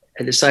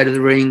at the side of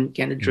the ring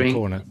getting a drink?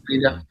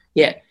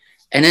 Yeah.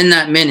 And in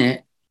that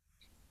minute,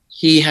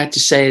 he had to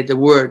say the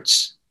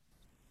words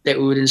that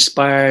would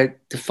inspire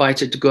the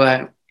fighter to go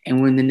out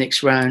and win the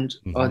next round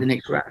or the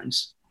next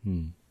rounds.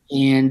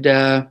 And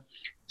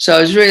so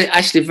I was really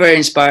actually very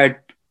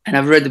inspired, and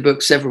I've read the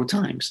book several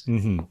times,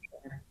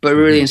 but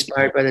really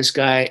inspired by this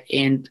guy.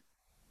 And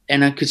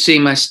I could see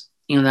myself,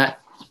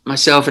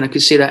 and I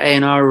could see that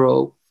A&R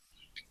role,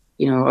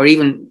 or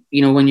even,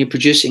 when you're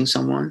producing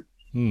someone,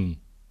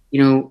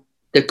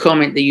 the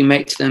comment that you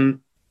make to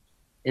them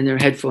in their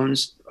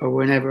headphones or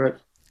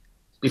whenever,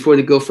 before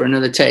they go for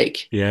another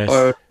take,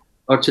 or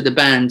to the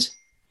band,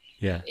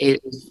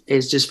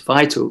 is just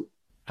vital.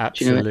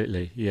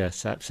 Absolutely.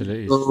 Yes,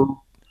 absolutely.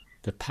 So,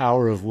 the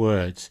power of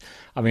words.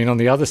 I mean, on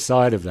the other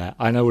side of that,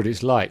 I know what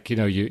it's like.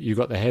 You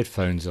got the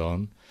headphones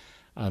on,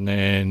 and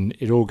then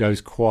it all goes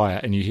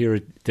quiet, and you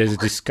hear there's a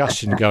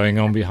discussion going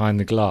on behind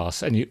the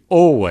glass, and you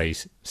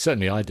always,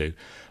 certainly I do,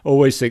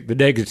 always think the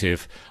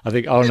negative. I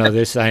think, oh no,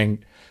 they're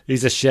saying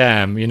he's a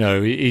sham.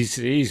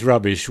 He's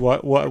rubbish.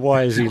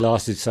 Why has he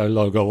lasted so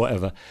long, or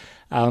whatever?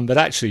 But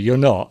actually, you're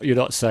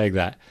not saying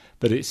that.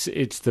 But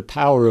it's the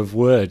power of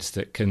words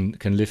that can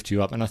lift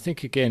you up. And I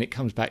think, again, it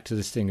comes back to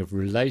this thing of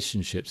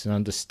relationships and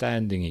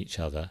understanding each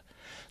other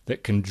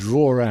that can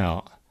draw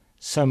out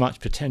so much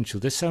potential.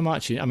 There's so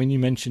much. I mean, you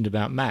mentioned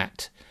about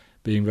Matt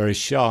being very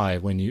shy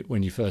when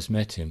you first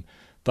met him,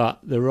 but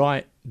the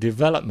right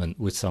development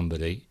with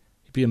somebody,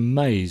 you'd be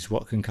amazed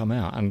what can come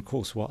out. And of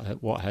course,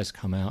 what has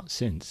come out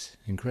since,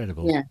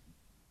 incredible. Yeah,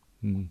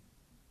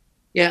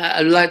 yeah,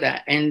 I like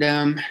that. And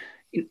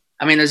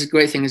I mean, there's a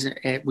great thing, isn't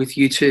it, with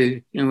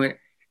U2,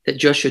 that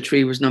Joshua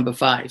Tree was number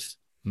 5.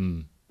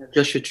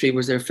 Joshua Tree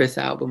was their 5th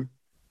album.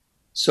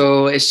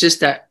 So it's just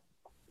that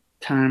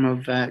time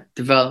of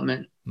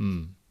development,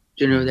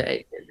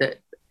 that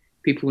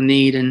people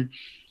need. And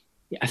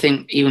I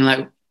think even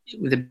like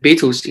with the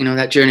Beatles,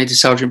 that journey to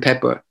Sgt.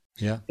 Pepper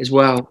as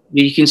well,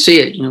 you can see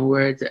it,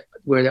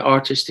 where the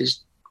artist is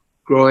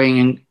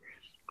growing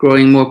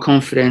more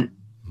confident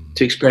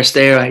to express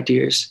their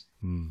ideas.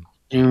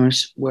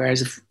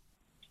 Whereas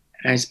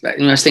I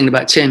was thinking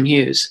about Tim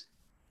Hughes,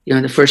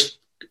 the first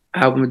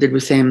album I did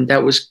with him,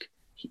 that was,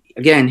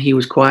 again, he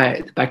was quiet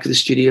at the back of the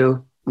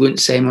studio, wouldn't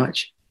say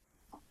much,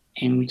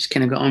 and we just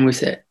kind of got on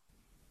with it.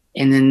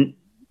 And then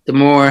the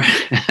more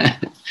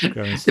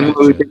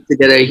we did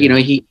together,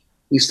 he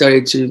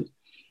started to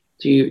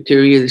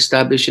really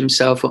establish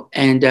himself,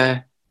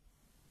 and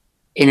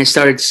it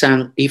started to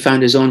sound, he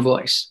found his own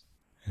voice.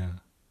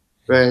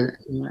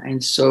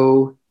 And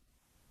so,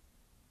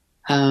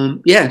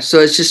 so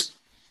it's just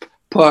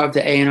part of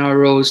the A&R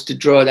roles to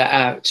draw that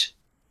out,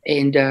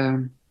 and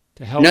to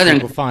help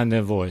people find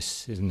their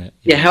voice, isn't it?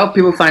 Help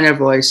people find their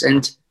voice.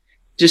 And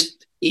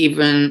just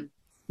even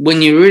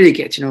when you really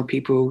get to know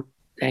people,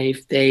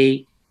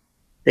 they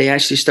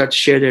actually start to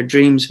share their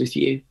dreams with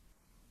you,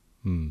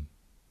 and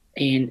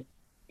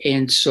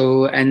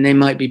and they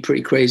might be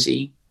pretty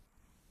crazy,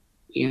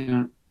 you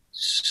know.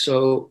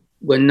 So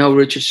when Noel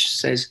Richards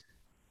says,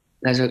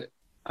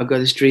 I've got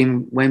this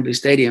dream, Wembley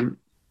Stadium,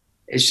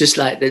 it's just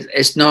like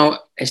it's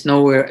not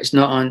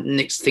on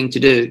next thing to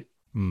do.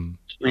 Mm.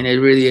 I mean, it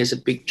really is a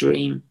big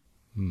dream.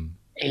 Mm.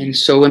 And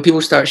so when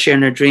people start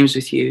sharing their dreams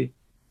with you,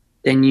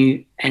 then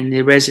and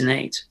they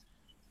resonate,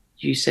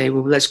 you say,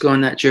 well, let's go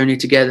on that journey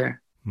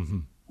together. Mm-hmm.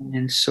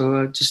 And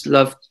so I just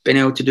love being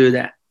able to do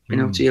that,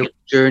 being able to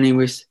journey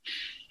with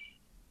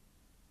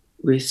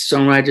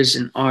songwriters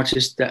and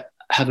artists that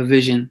have a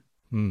vision.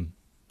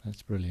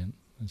 That's brilliant.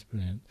 That's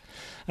brilliant.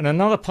 And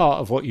another part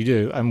of what you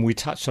do, and we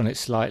touched on it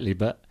slightly,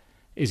 but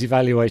is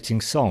evaluating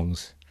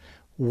songs.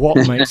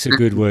 What makes a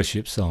good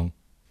worship song?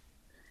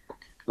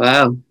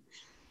 Wow,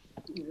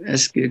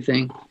 that's a good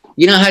thing.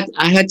 You know,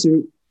 I had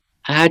to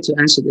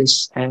answer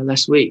this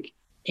last week.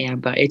 Yeah,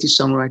 about 80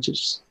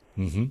 songwriters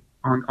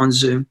on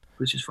Zoom,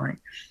 which is funny.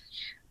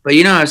 But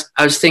you know,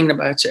 I was thinking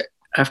about it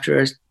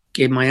after I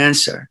gave my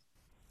answer.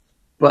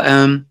 But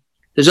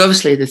there's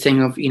obviously the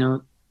thing of, you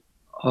know,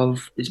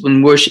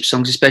 when worship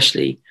songs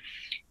especially,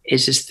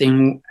 is this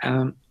thing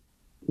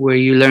where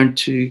you learn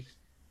to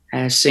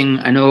sing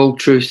an old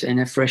truth in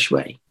a fresh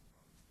way.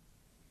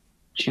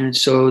 And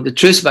so the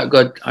truths about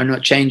God are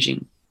not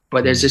changing,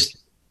 but there's this,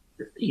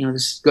 you know,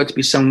 there's got to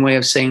be some way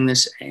of saying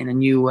this in a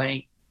new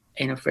way,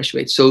 in a fresh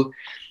way. So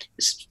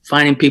it's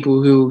finding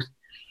people who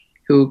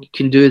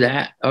can do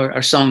that, or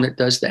a song that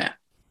does that,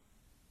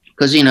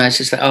 because, you know, it's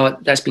just like, oh,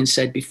 that's been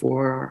said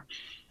before, or,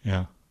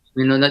 yeah,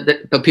 you know,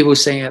 but people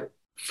say a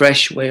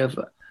fresh way of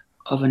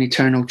an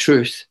eternal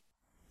truth,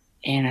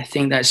 and I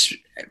think that's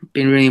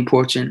been really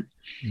important.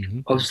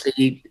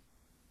 Obviously,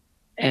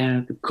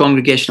 the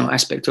congregational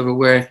aspect of it,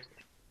 where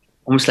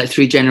almost like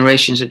 3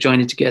 generations are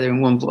joining together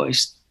in one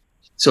voice.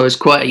 So it's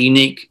quite a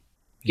unique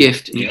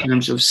gift in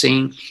terms of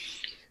seeing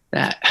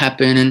that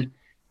happen,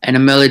 and a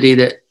melody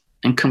that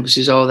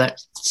encompasses all that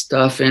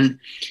stuff, and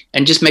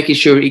just making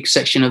sure each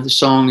section of the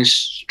song is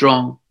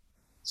strong.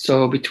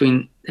 So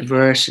between the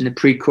verse and the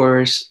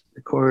pre-chorus,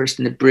 the chorus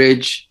and the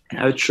bridge and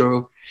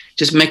outro,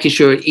 just making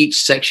sure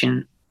each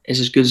section is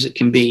as good as it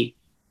can be.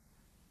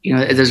 You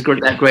know, there's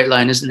that great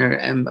line, isn't there,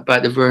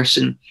 about the verse,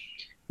 and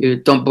you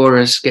don't bore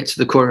us, get to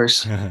the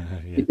chorus.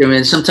 I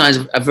mean, sometimes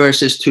a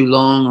verse is too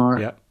long,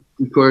 or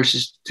the chorus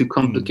is too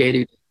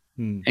complicated,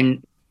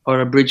 or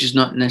a bridge is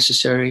not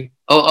necessary.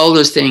 All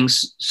those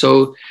things.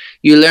 So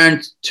you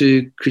learn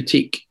to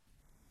critique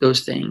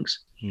those things.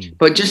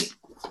 But just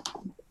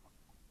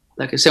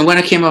like I said, when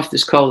I came off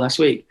this call last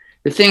week,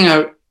 the thing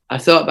I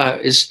thought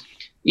about is,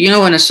 you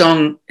know, when a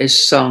song is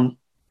sung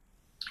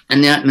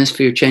and the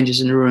atmosphere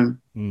changes in the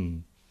room.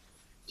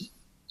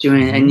 Do you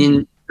mean?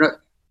 And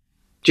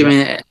do you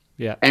mean?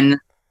 Yeah. And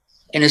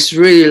it's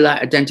really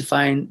like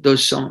identifying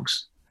those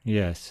songs.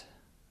 Yes.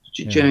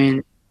 Do you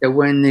mean that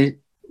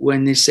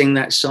when they sing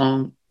that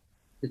song,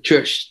 the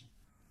church,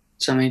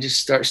 something just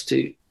starts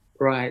to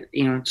rise,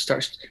 you know,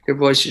 their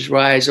voices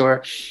rise,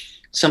 or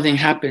something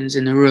happens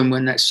in the room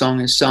when that song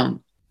is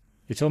sung.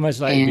 It's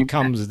almost like it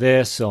becomes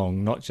their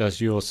song, not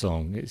just your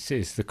song.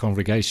 It's the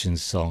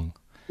congregation's song.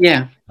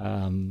 Yeah.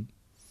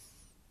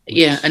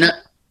 Yeah, and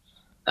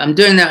I'm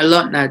doing that a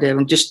lot now, Dave.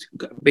 I've just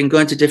been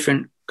going to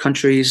different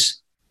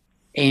countries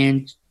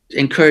and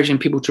encouraging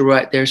people to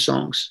write their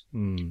songs,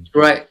 to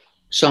write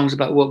songs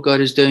about what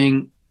God is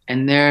doing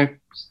in their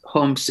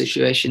home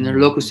situation, their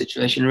local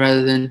situation,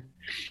 rather than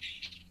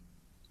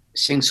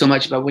sing so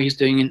much about what He's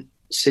doing in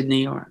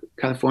Sydney or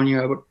California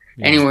or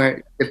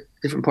anywhere,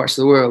 different parts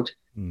of the world.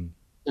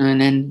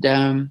 And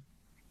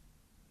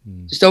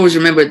just always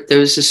remember, there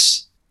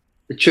was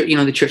the church, you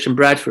know, the church in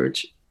Bradford,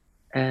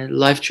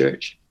 Life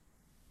Church,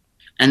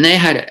 and they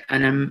had it,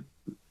 and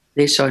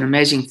they saw an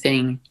amazing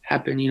thing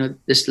happen. You know,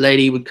 this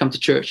lady would come to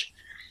church,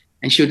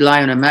 and she would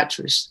lie on a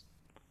mattress,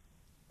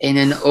 and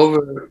then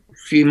over a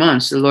few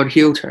months, the Lord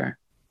healed her,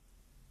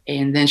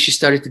 and then she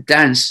started to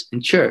dance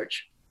in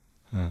church.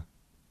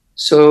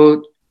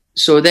 So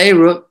they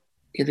wrote,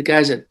 the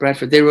guys at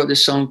Bradford, they wrote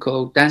this song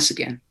called "Dance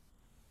Again."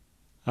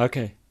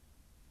 Okay.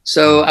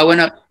 So I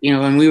went up, you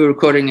know, and we were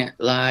recording it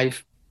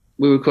live.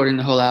 We were recording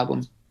the whole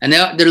album, and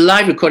the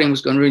live recording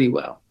was going really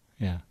well.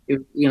 Yeah.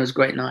 It was a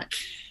great night,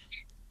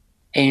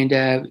 and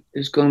it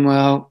was going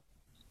well.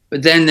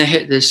 But then they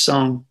hit this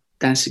song,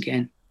 "Dance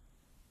Again."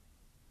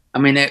 I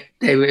mean,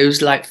 it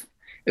was like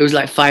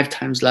 5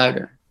 times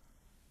louder.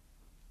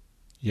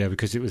 Yeah,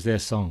 because it was their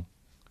song.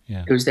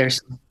 Yeah. It was their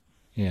song.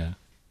 Yeah.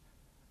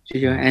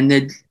 And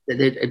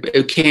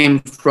it came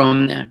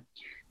from them,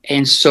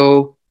 and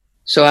so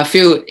I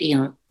feel, you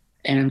know,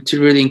 and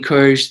to really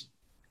encourage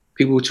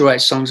people to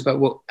write songs about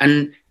what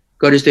and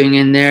God is doing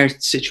in their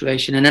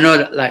situation. And I know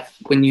that, like,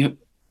 when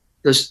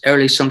those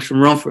early songs from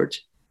Romford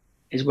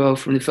as well,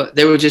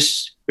 they were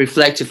just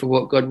reflective of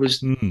what God was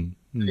doing,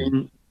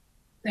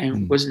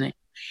 wasn't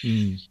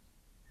it?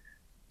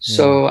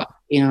 So,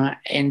 you know,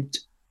 and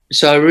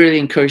so I really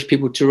encourage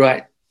people to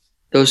write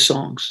those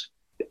songs,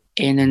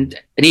 and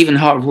even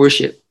Heart of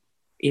Worship,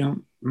 you know,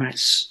 Matt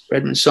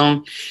Redman's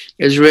song,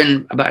 is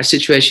written about a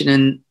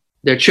situation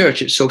their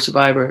church. It's Soul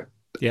Survivor.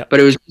 Yeah. But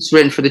it was just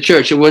written for the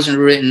church. It wasn't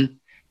written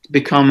to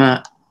become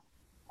a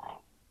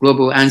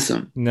global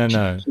anthem.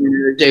 No.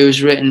 It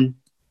was written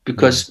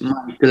because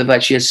Mike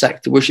Pilavachi had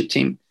sacked the worship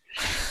team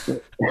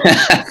for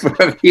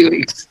a few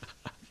weeks.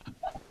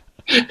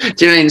 Do you know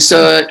what I mean?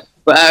 So,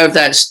 but out of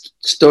that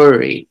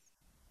story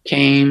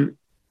came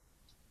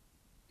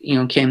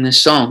this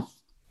song.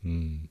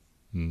 And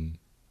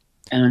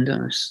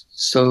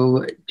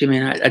so, do you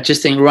mean I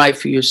just think right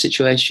for your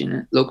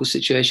situation, local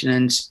situation,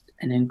 and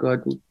then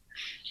God will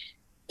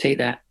take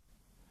that.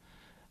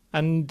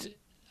 And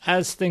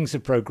as things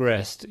have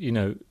progressed,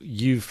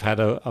 you've had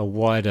a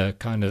wider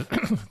kind of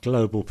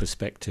global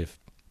perspective.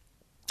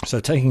 So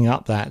taking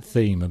up that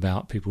theme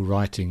about people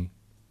writing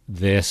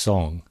their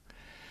song,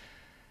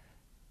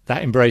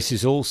 that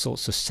embraces all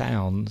sorts of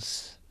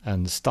sounds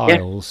and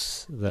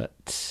styles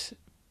that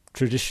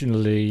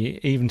traditionally,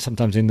 even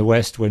sometimes in the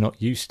West, we're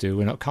not used to,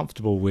 we're not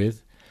comfortable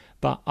with,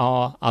 but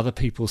are other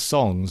people's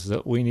songs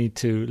that we need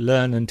to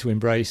learn and to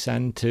embrace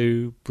and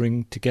to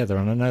bring together.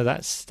 And I know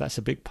that's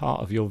a big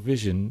part of your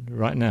vision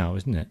right now,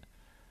 isn't it?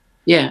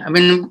 Yeah, I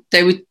mean,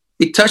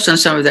 we touched on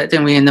some of that,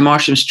 didn't we, in the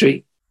Marsham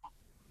Street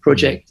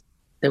project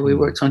that we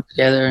worked on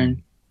together,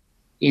 and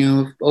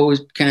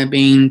always kind of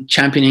been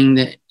championing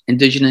the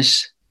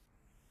indigenous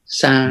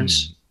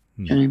sounds.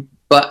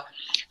 But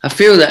I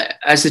feel that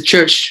as the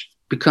church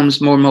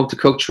becomes more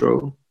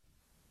multicultural,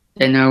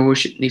 then our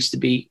worship needs to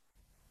be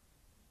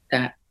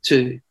that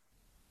too.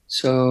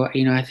 So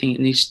I think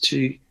it needs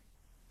to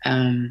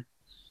in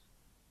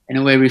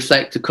a way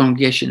reflect the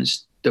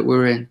congregations that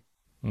we're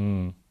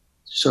in.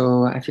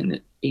 So I think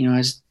that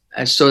as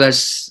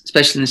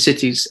especially in the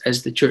cities,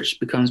 as the church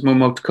becomes more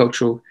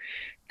multicultural,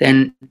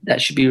 then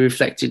that should be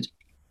reflected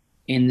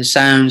in the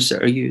sounds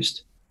that are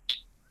used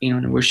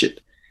in the worship.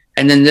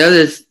 And then the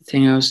other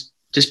thing I was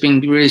just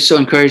being really so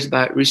encouraged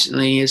about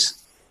recently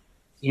is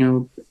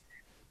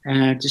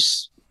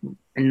just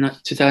in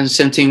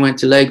 2017 went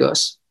to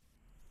Lagos,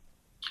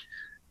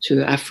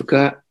 to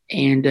Africa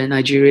and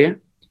Nigeria,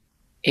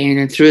 and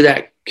then through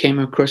that came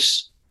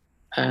across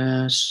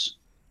a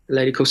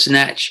lady called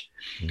Sinach,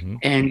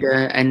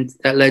 and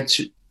that led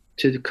to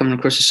coming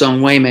across the song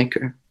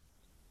Waymaker.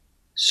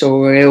 So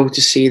we're able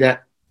to see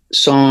that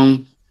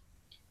song,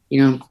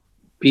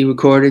 be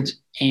recorded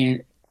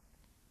and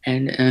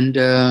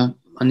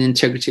on the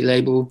Integrity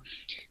label,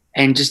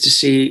 and just to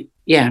see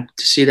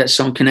that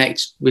song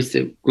connect with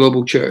the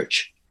global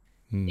church.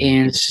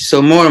 And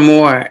so more and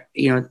more,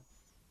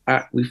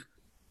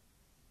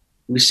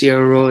 we see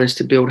our role as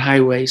to build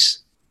highways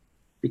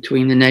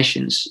between the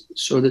nations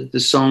so that the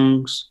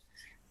songs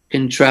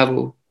can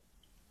travel.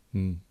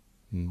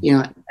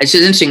 It's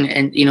interesting,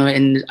 and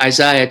in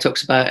Isaiah it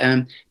talks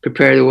about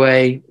prepare the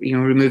way,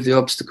 remove the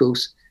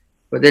obstacles,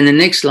 but then the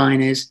next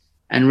line is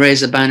and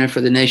raise a banner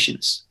for the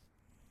nations.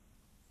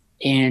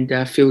 And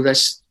I feel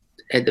that's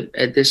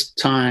at this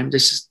time,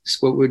 this is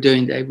what we're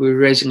doing, Dave. We're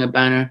raising a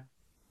banner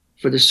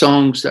for the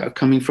songs that are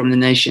coming from the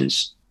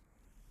nations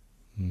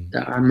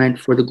that are meant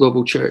for the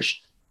global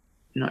church,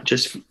 not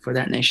just for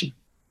that nation.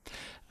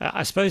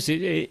 I suppose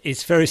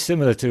it's very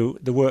similar to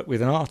the work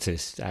with an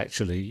artist,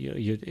 actually.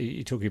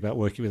 You're talking about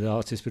working with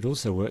artists, but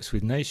also works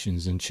with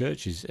nations and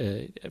churches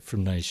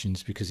from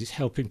nations, because it's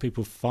helping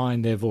people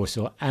find their voice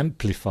or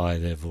amplify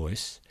their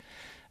voice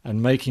and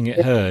making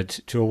it heard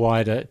to a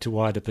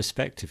wider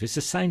perspective. It's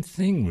the same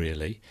thing,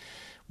 really.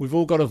 We've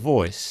all got a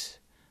voice,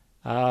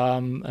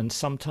 and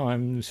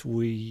sometimes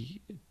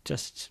we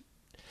just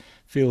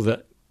feel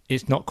that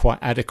it's not quite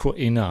adequate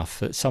enough,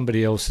 that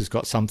somebody else has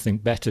got something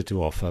better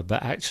to offer,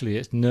 but actually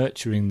it's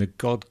nurturing the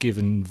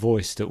God-given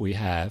voice that we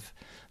have,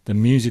 the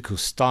musical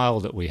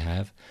style that we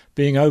have,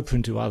 being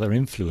open to other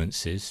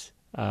influences.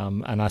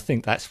 And I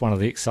think that's one of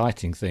the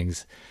exciting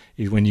things,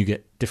 is when you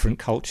get different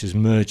cultures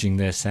merging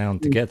their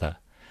sound together.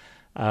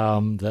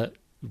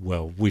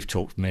 We've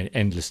talked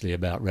endlessly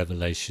about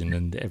Revelation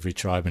and every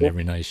tribe and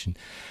every nation.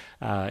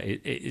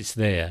 It's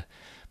there.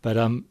 But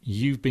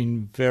you've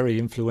been very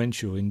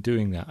influential in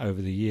doing that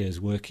over the years,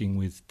 working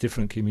with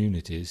different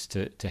communities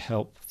to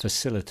help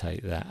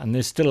facilitate that. And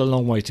there's still a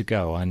long way to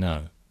go, I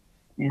know.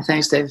 Yeah,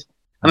 thanks, Dave.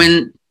 I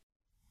mean,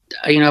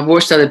 I've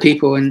watched other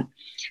people, and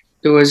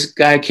there was a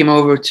guy who came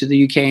over to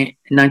the UK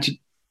in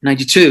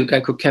 1992, a guy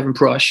called Kevin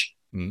Prosh.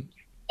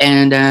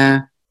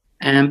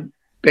 And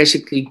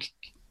basically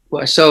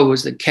what I saw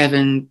was that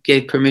Kevin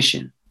gave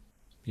permission.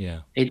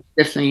 Yeah. It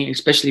definitely,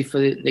 especially for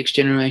the next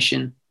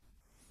generation,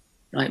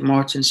 like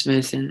Martin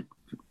Smith and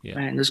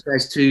those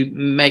guys, to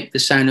make the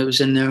sound that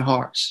was in their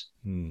hearts,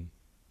 and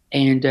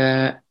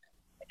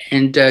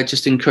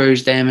just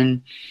encourage them,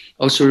 and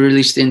also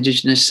release the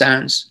indigenous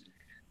sounds.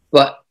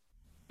 But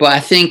I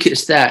think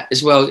it's that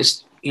as well.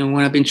 It's when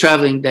I've been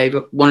traveling, Dave,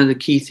 one of the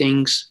key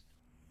things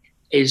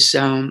is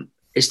to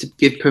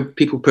give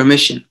people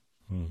permission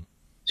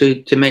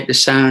to make the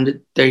sound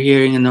that they're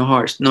hearing in their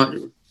hearts, not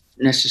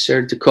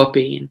necessarily to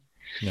copy. And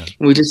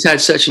we just had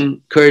such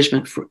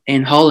encouragement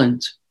in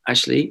Holland,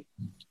 actually,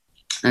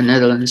 and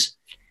Netherlands,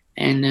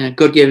 and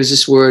God gave us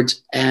this word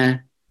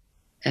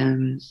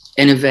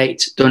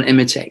innovate, don't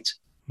imitate.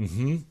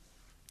 Mm-hmm.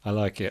 I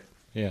like it.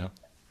 Yeah.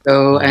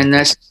 So, like and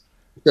that's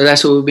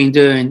what we've been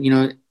doing. You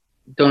know,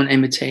 don't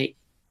imitate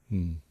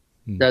the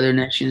other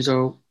nations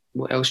or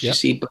what else you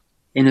see, but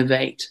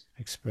innovate.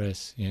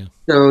 Express. Yeah.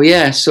 So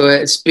yeah, so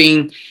it's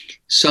been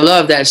so a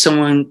lot of that.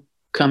 Someone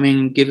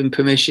coming, giving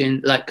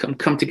permission, like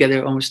come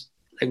together, almost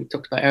like we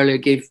talked about earlier,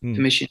 gave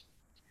permission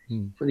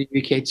for the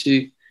UK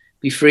to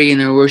be free in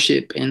their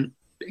worship and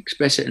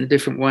express it in a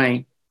different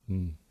way.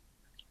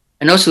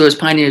 And also those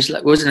pioneers,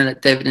 like wasn't it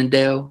like David and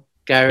Dale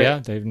Garrett? Yeah,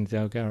 David and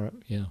Dale Garrett.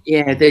 Yeah.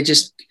 Yeah, they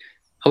just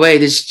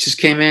just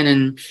came in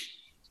and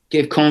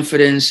gave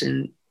confidence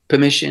and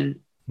permission,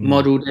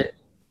 modeled it,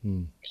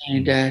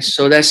 and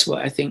so that's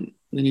what I think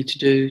we need to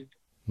do.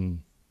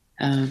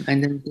 And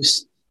then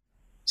just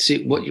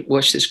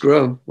watch this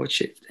grow,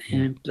 watch it,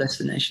 and bless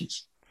the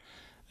nations.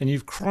 And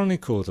you've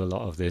chronicled a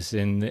lot of this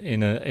in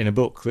a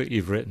book that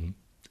you've written,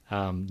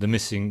 The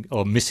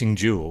Missing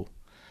Jewel,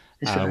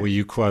 where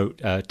you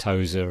quote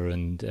Tozer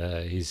and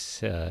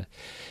he's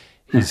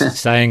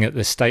saying at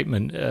the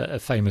statement, a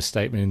famous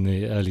statement in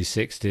the early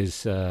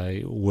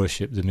 60s,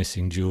 worship the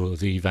missing jewel of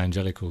the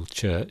evangelical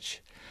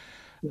church.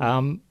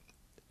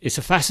 It's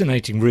a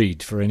fascinating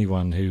read for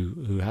anyone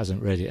who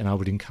hasn't read it, and I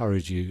would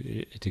encourage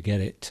you to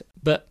get it.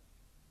 But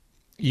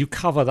you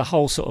cover the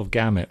whole sort of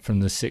gamut from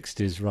the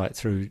 60s right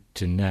through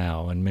to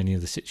now, and many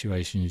of the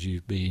situations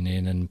you've been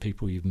in and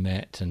people you've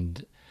met.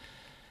 And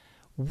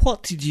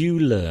what did you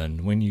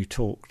learn when you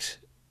talked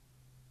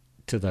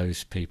to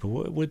those people?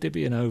 Would there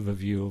be an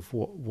overview of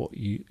what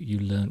you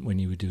learned when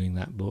you were doing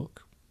that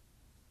book?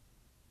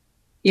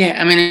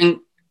 Yeah, I mean,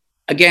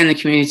 again, the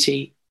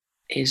community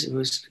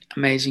was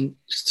amazing,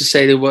 just to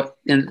say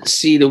and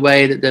see the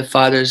way that the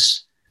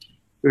fathers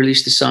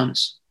released the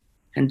sons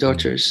and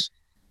daughters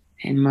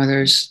and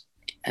mothers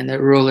and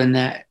their role in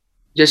that,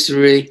 just to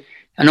really,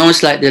 and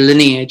almost like the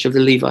lineage of the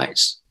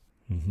Levites.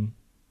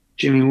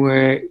 Jimmy,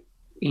 where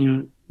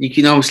you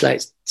can almost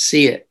like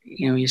see it,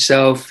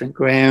 yourself and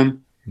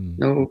Graham,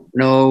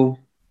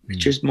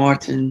 Richard,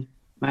 Martin,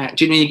 Matt.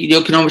 Do you know,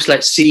 you can almost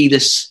like see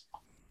this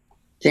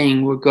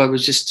thing where God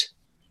was just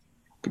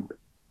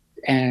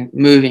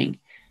moving,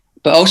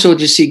 but also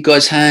to see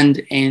God's hand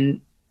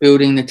in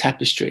building the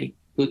tapestry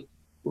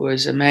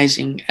was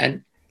amazing.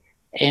 And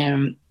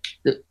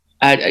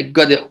I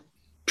got the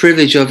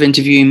privilege of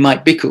interviewing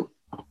Mike Bickle.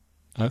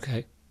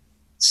 Okay.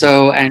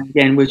 So, and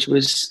again, which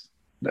was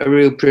a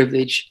real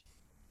privilege.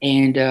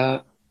 And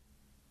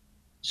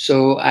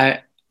so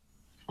I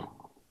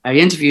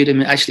interviewed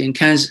him actually in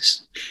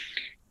Kansas,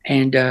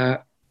 and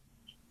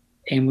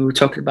we were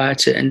talking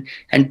about it.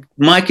 And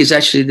Mike is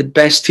actually the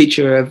best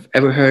teacher I've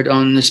ever heard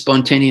on the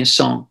spontaneous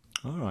song.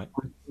 All right.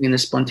 In the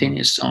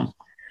spontaneous song,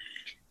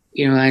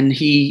 and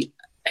he's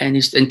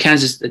in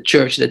Kansas, the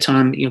church at the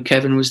time.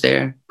 Kevin was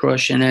there,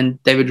 Prush, and then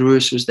David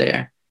Roos was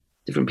there,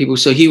 different people.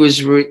 So he was,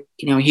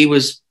 he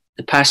was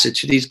the pastor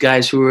to these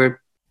guys who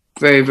were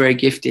very, very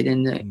gifted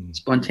in the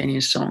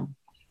spontaneous song.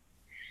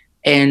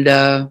 And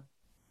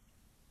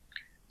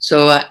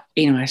so I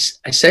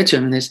said to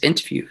him in this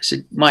interview, I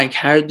said, Mike,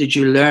 how did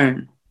you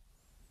learn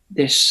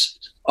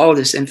all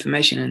this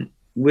information and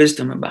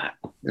wisdom about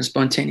the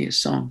spontaneous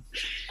song?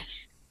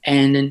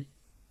 And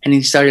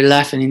he started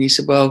laughing, and he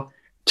said, well,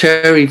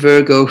 Terry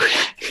Virgo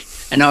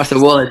and Arthur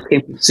Wallace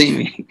came to see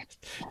me.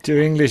 Two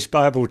English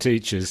Bible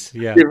teachers,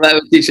 yeah. Two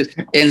Bible teachers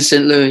in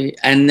St. Louis,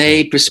 and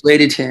they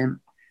persuaded him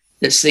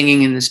that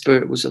singing in the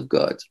Spirit was of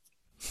God.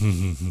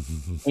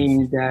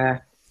 And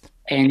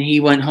he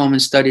went home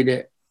and studied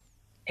it,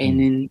 and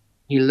then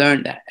he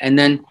learned that. And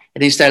then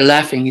he started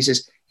laughing. He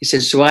says,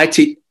 so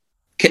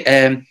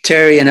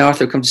Terry and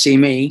Arthur come to see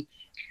me.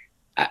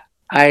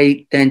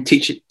 I then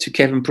teach it to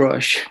Kevin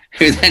Prush,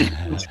 who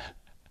then.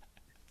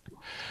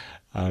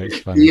 Oh, it's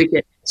funny.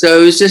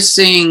 So it was just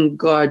seeing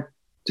God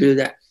do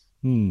that,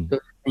 those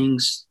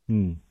things.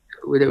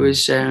 Where it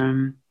was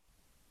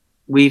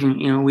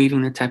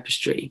weaving the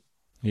tapestry.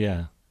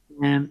 Yeah.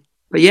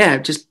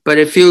 But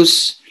it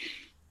feels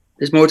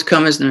there's more to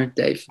come, isn't there,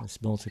 Dave?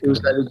 There's more to come. It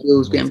feels like the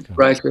jewels getting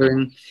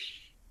brighter,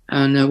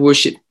 and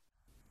worship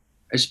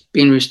has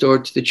been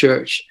restored to the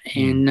church,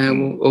 and now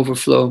will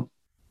overflow.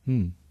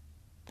 Yeah.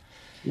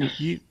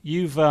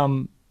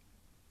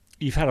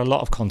 You've had a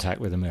lot of contact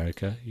with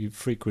America. You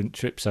frequent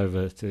trips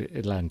over to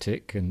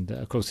Atlantic, and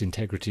of course,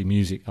 Integrity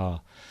Music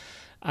are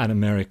an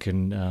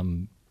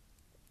American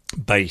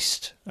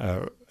based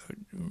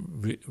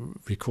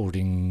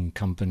recording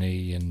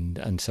company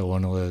and so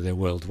on, although they're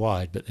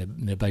worldwide, but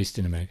they're based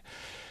in America.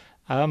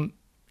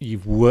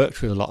 You've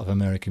worked with a lot of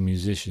American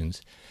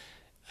musicians.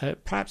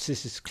 Perhaps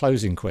this is a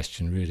closing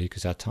question, really,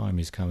 because our time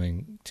is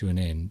coming to an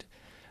end.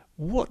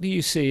 What do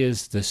you see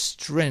as the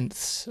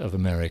strengths of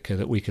America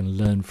that we can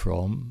learn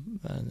from,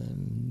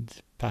 and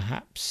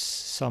perhaps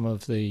some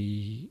of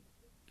the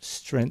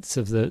strengths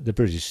of the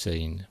British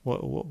scene?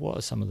 What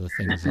are some of the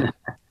things that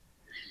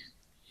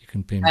you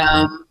can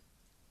pinpoint?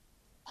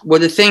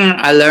 Well, the thing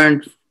I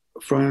learned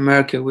from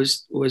America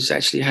was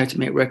actually how to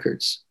make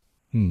records.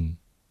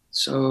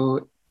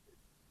 So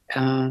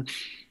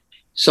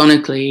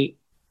sonically,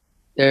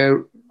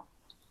 their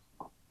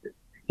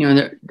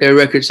their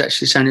records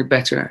actually sounded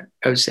better,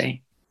 I would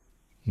say,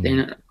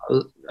 than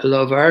a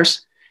lot of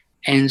ours.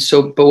 And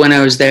so, but when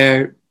I was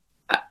there,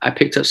 I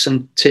picked up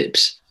some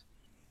tips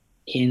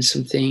and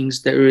some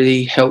things that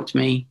really helped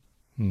me.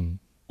 And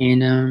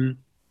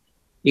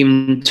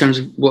even in terms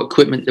of what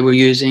equipment they were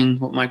using,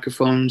 what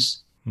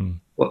microphones,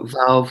 what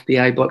valve, the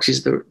eye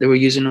boxes they were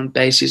using on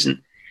basses,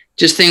 and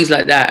just things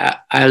like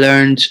that. I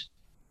learned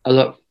a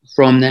lot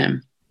from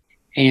them,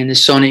 and the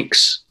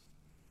sonics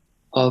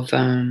of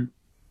of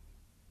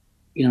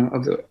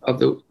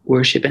the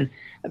worship. And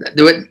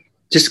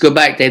just to go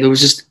back there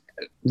was just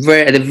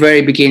at the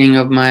very beginning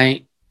of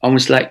my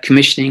almost like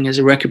commissioning as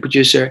a record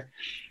producer.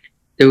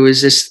 There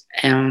was this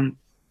there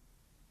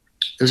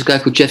was a guy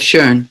called Jeff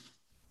Shern,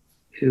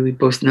 who we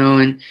both know,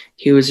 and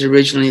he was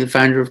originally the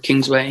founder of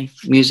Kingsway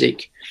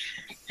Music.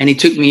 And he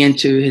took me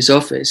into his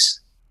office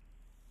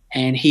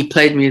and he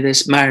played me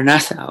this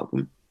Maranatha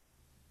album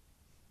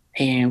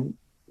and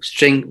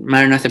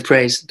Maranatha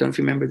Praise. Don't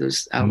you remember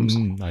those albums?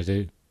 I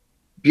do.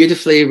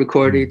 Beautifully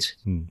recorded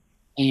and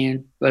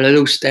but a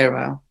little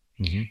sterile.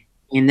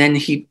 And then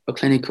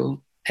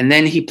clinical. And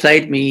then he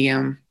played me,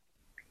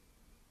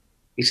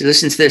 he said,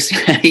 listen to this.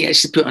 He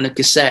actually put on a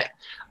cassette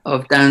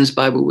of Dan's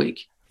Bible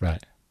Week.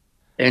 Right.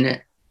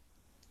 And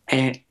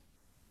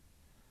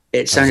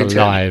it sounded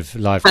live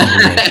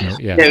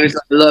congregational. Yeah. There was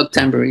like a lot of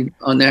tambourine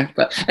on there,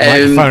 but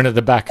microphone at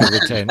the back of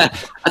the tent.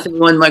 I think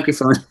one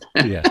microphone.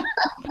 Yeah.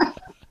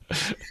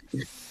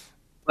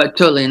 But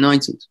totally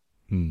anointed.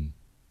 And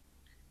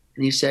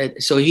he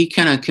said, so he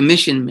kind of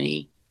commissioned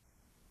me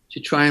to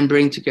try and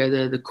bring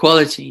together the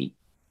quality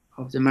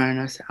of the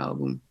Maranatha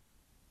album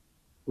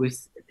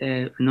with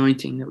the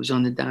anointing that was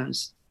on the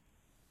Dan's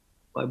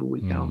Bible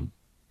Week album.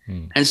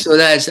 And so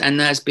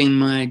that's been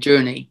my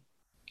journey,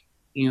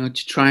 to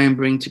try and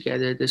bring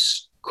together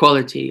this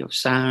quality of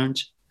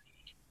sound,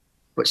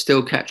 but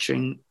still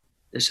capturing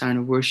the sound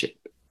of worship.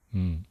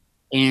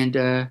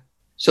 And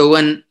so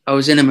when I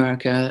was in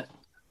America,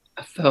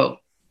 I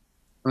felt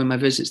on my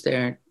visits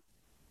there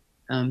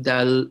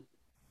that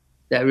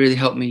really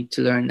helped me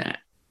to learn that.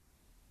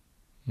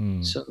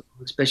 So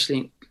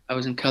especially I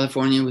was in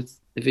California with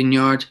the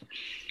Vineyard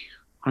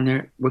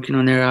working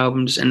on their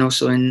albums, and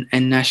also in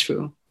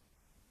Nashville.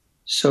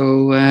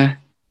 So I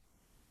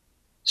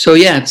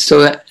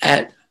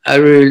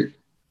really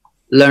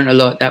learned a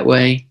lot that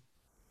way.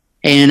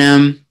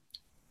 And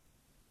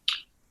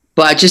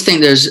but I just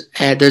think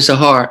there's a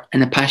heart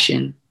and a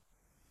passion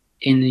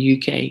in the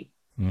UK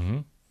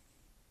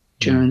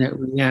that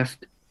we have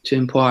to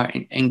impart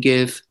and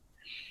give.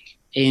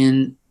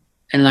 And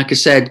like I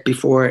said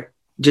before,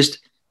 just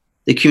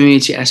the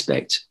community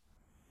aspect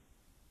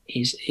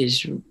is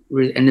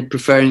really, and the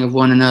preferring of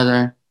one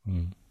another,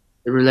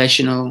 the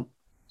relational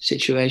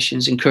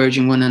situations,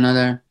 encouraging one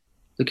another,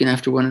 looking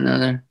after one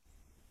another,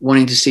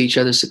 wanting to see each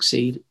other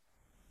succeed.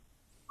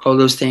 All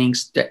those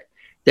things that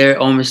they're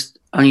almost,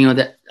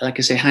 that, like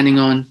I say, handing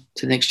on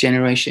to the next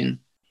generation,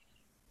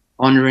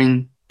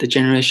 honoring the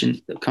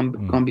generation that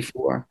gone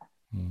before.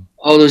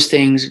 All those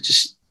things are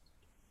just,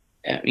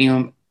 I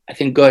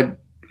think God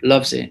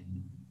loves it.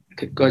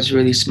 God's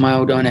really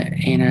smiled on it,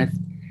 and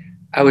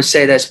I would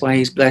say that's why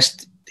He's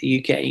blessed the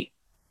UK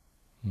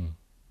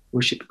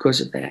worship,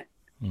 because of that.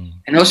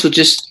 And also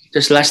just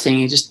this last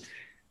thing, just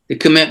the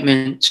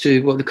commitment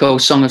to what they call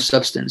song of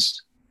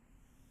substance.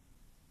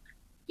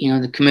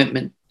 The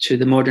commitment to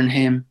the modern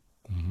hymn,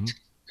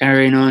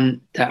 carrying on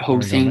that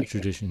whole thing, that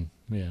tradition.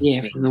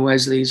 Yeah, from the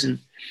Wesleys and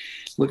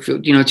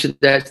Whitfield, to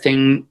that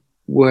thing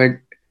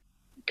where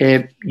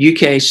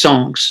UK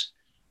songs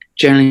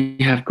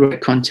generally have great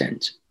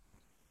content.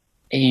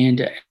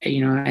 And,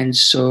 and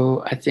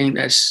so I think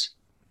that's,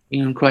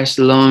 Christ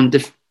alone,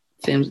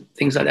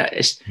 things like that.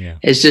 It's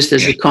just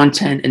there's the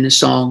content in the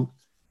song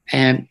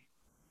and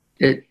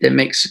that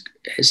makes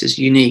it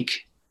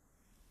unique.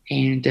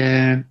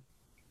 And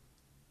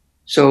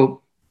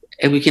so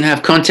if we can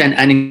have content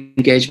and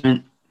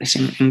engagement, it's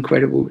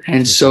incredible.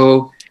 And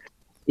so,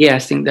 I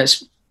think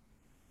that's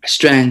a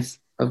strength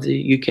of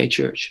the UK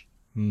church.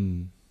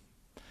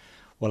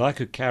 Well, I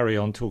could carry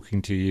on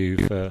talking to you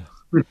for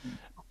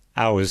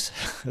hours,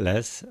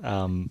 Les.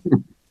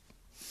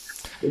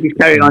 You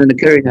carry on in the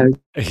curry house.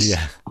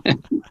 Yeah.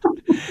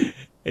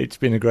 It's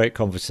been a great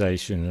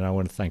conversation, and I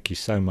want to thank you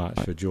so much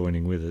for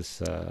joining with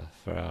us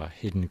for our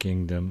Hidden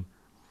Kingdom.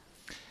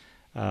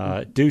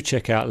 Do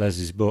check out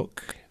Les's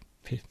book,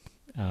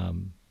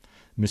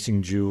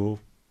 Missing Jewel.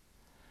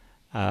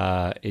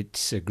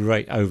 It's a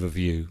great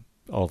overview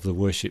of the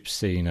worship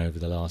scene over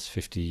the last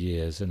 50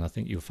 years, and I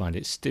think you'll find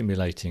it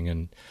stimulating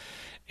and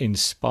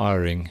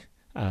inspiring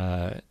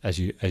as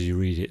you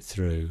read it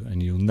through,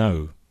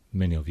 and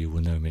many of you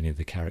will know many of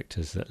the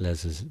characters that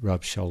Les has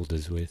rubbed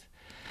shoulders with.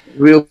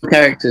 Real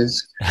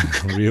characters.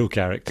 Real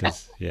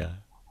characters, yeah.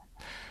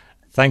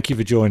 Thank you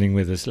for joining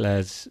with us,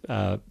 Les.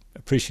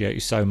 Appreciate you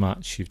so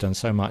much. You've done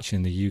so much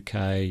in the UK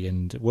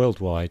and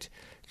worldwide,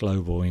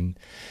 global.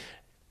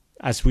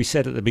 As we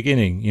said at the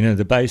beginning,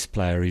 the bass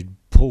player, he'd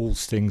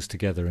pulls things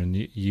together, and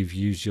you've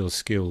used your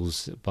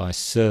skills by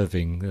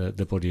serving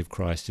the body of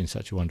Christ in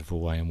such a wonderful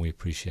way, and we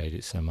appreciate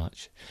it so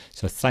much.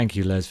 So thank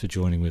you, Les, for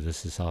joining with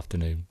us this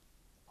afternoon.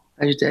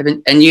 Pleasure,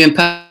 David. And you and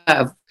Pat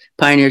have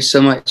pioneered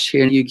so much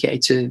here in the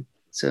UK too.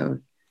 So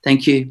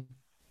thank you.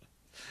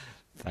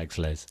 Thanks,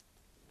 Les.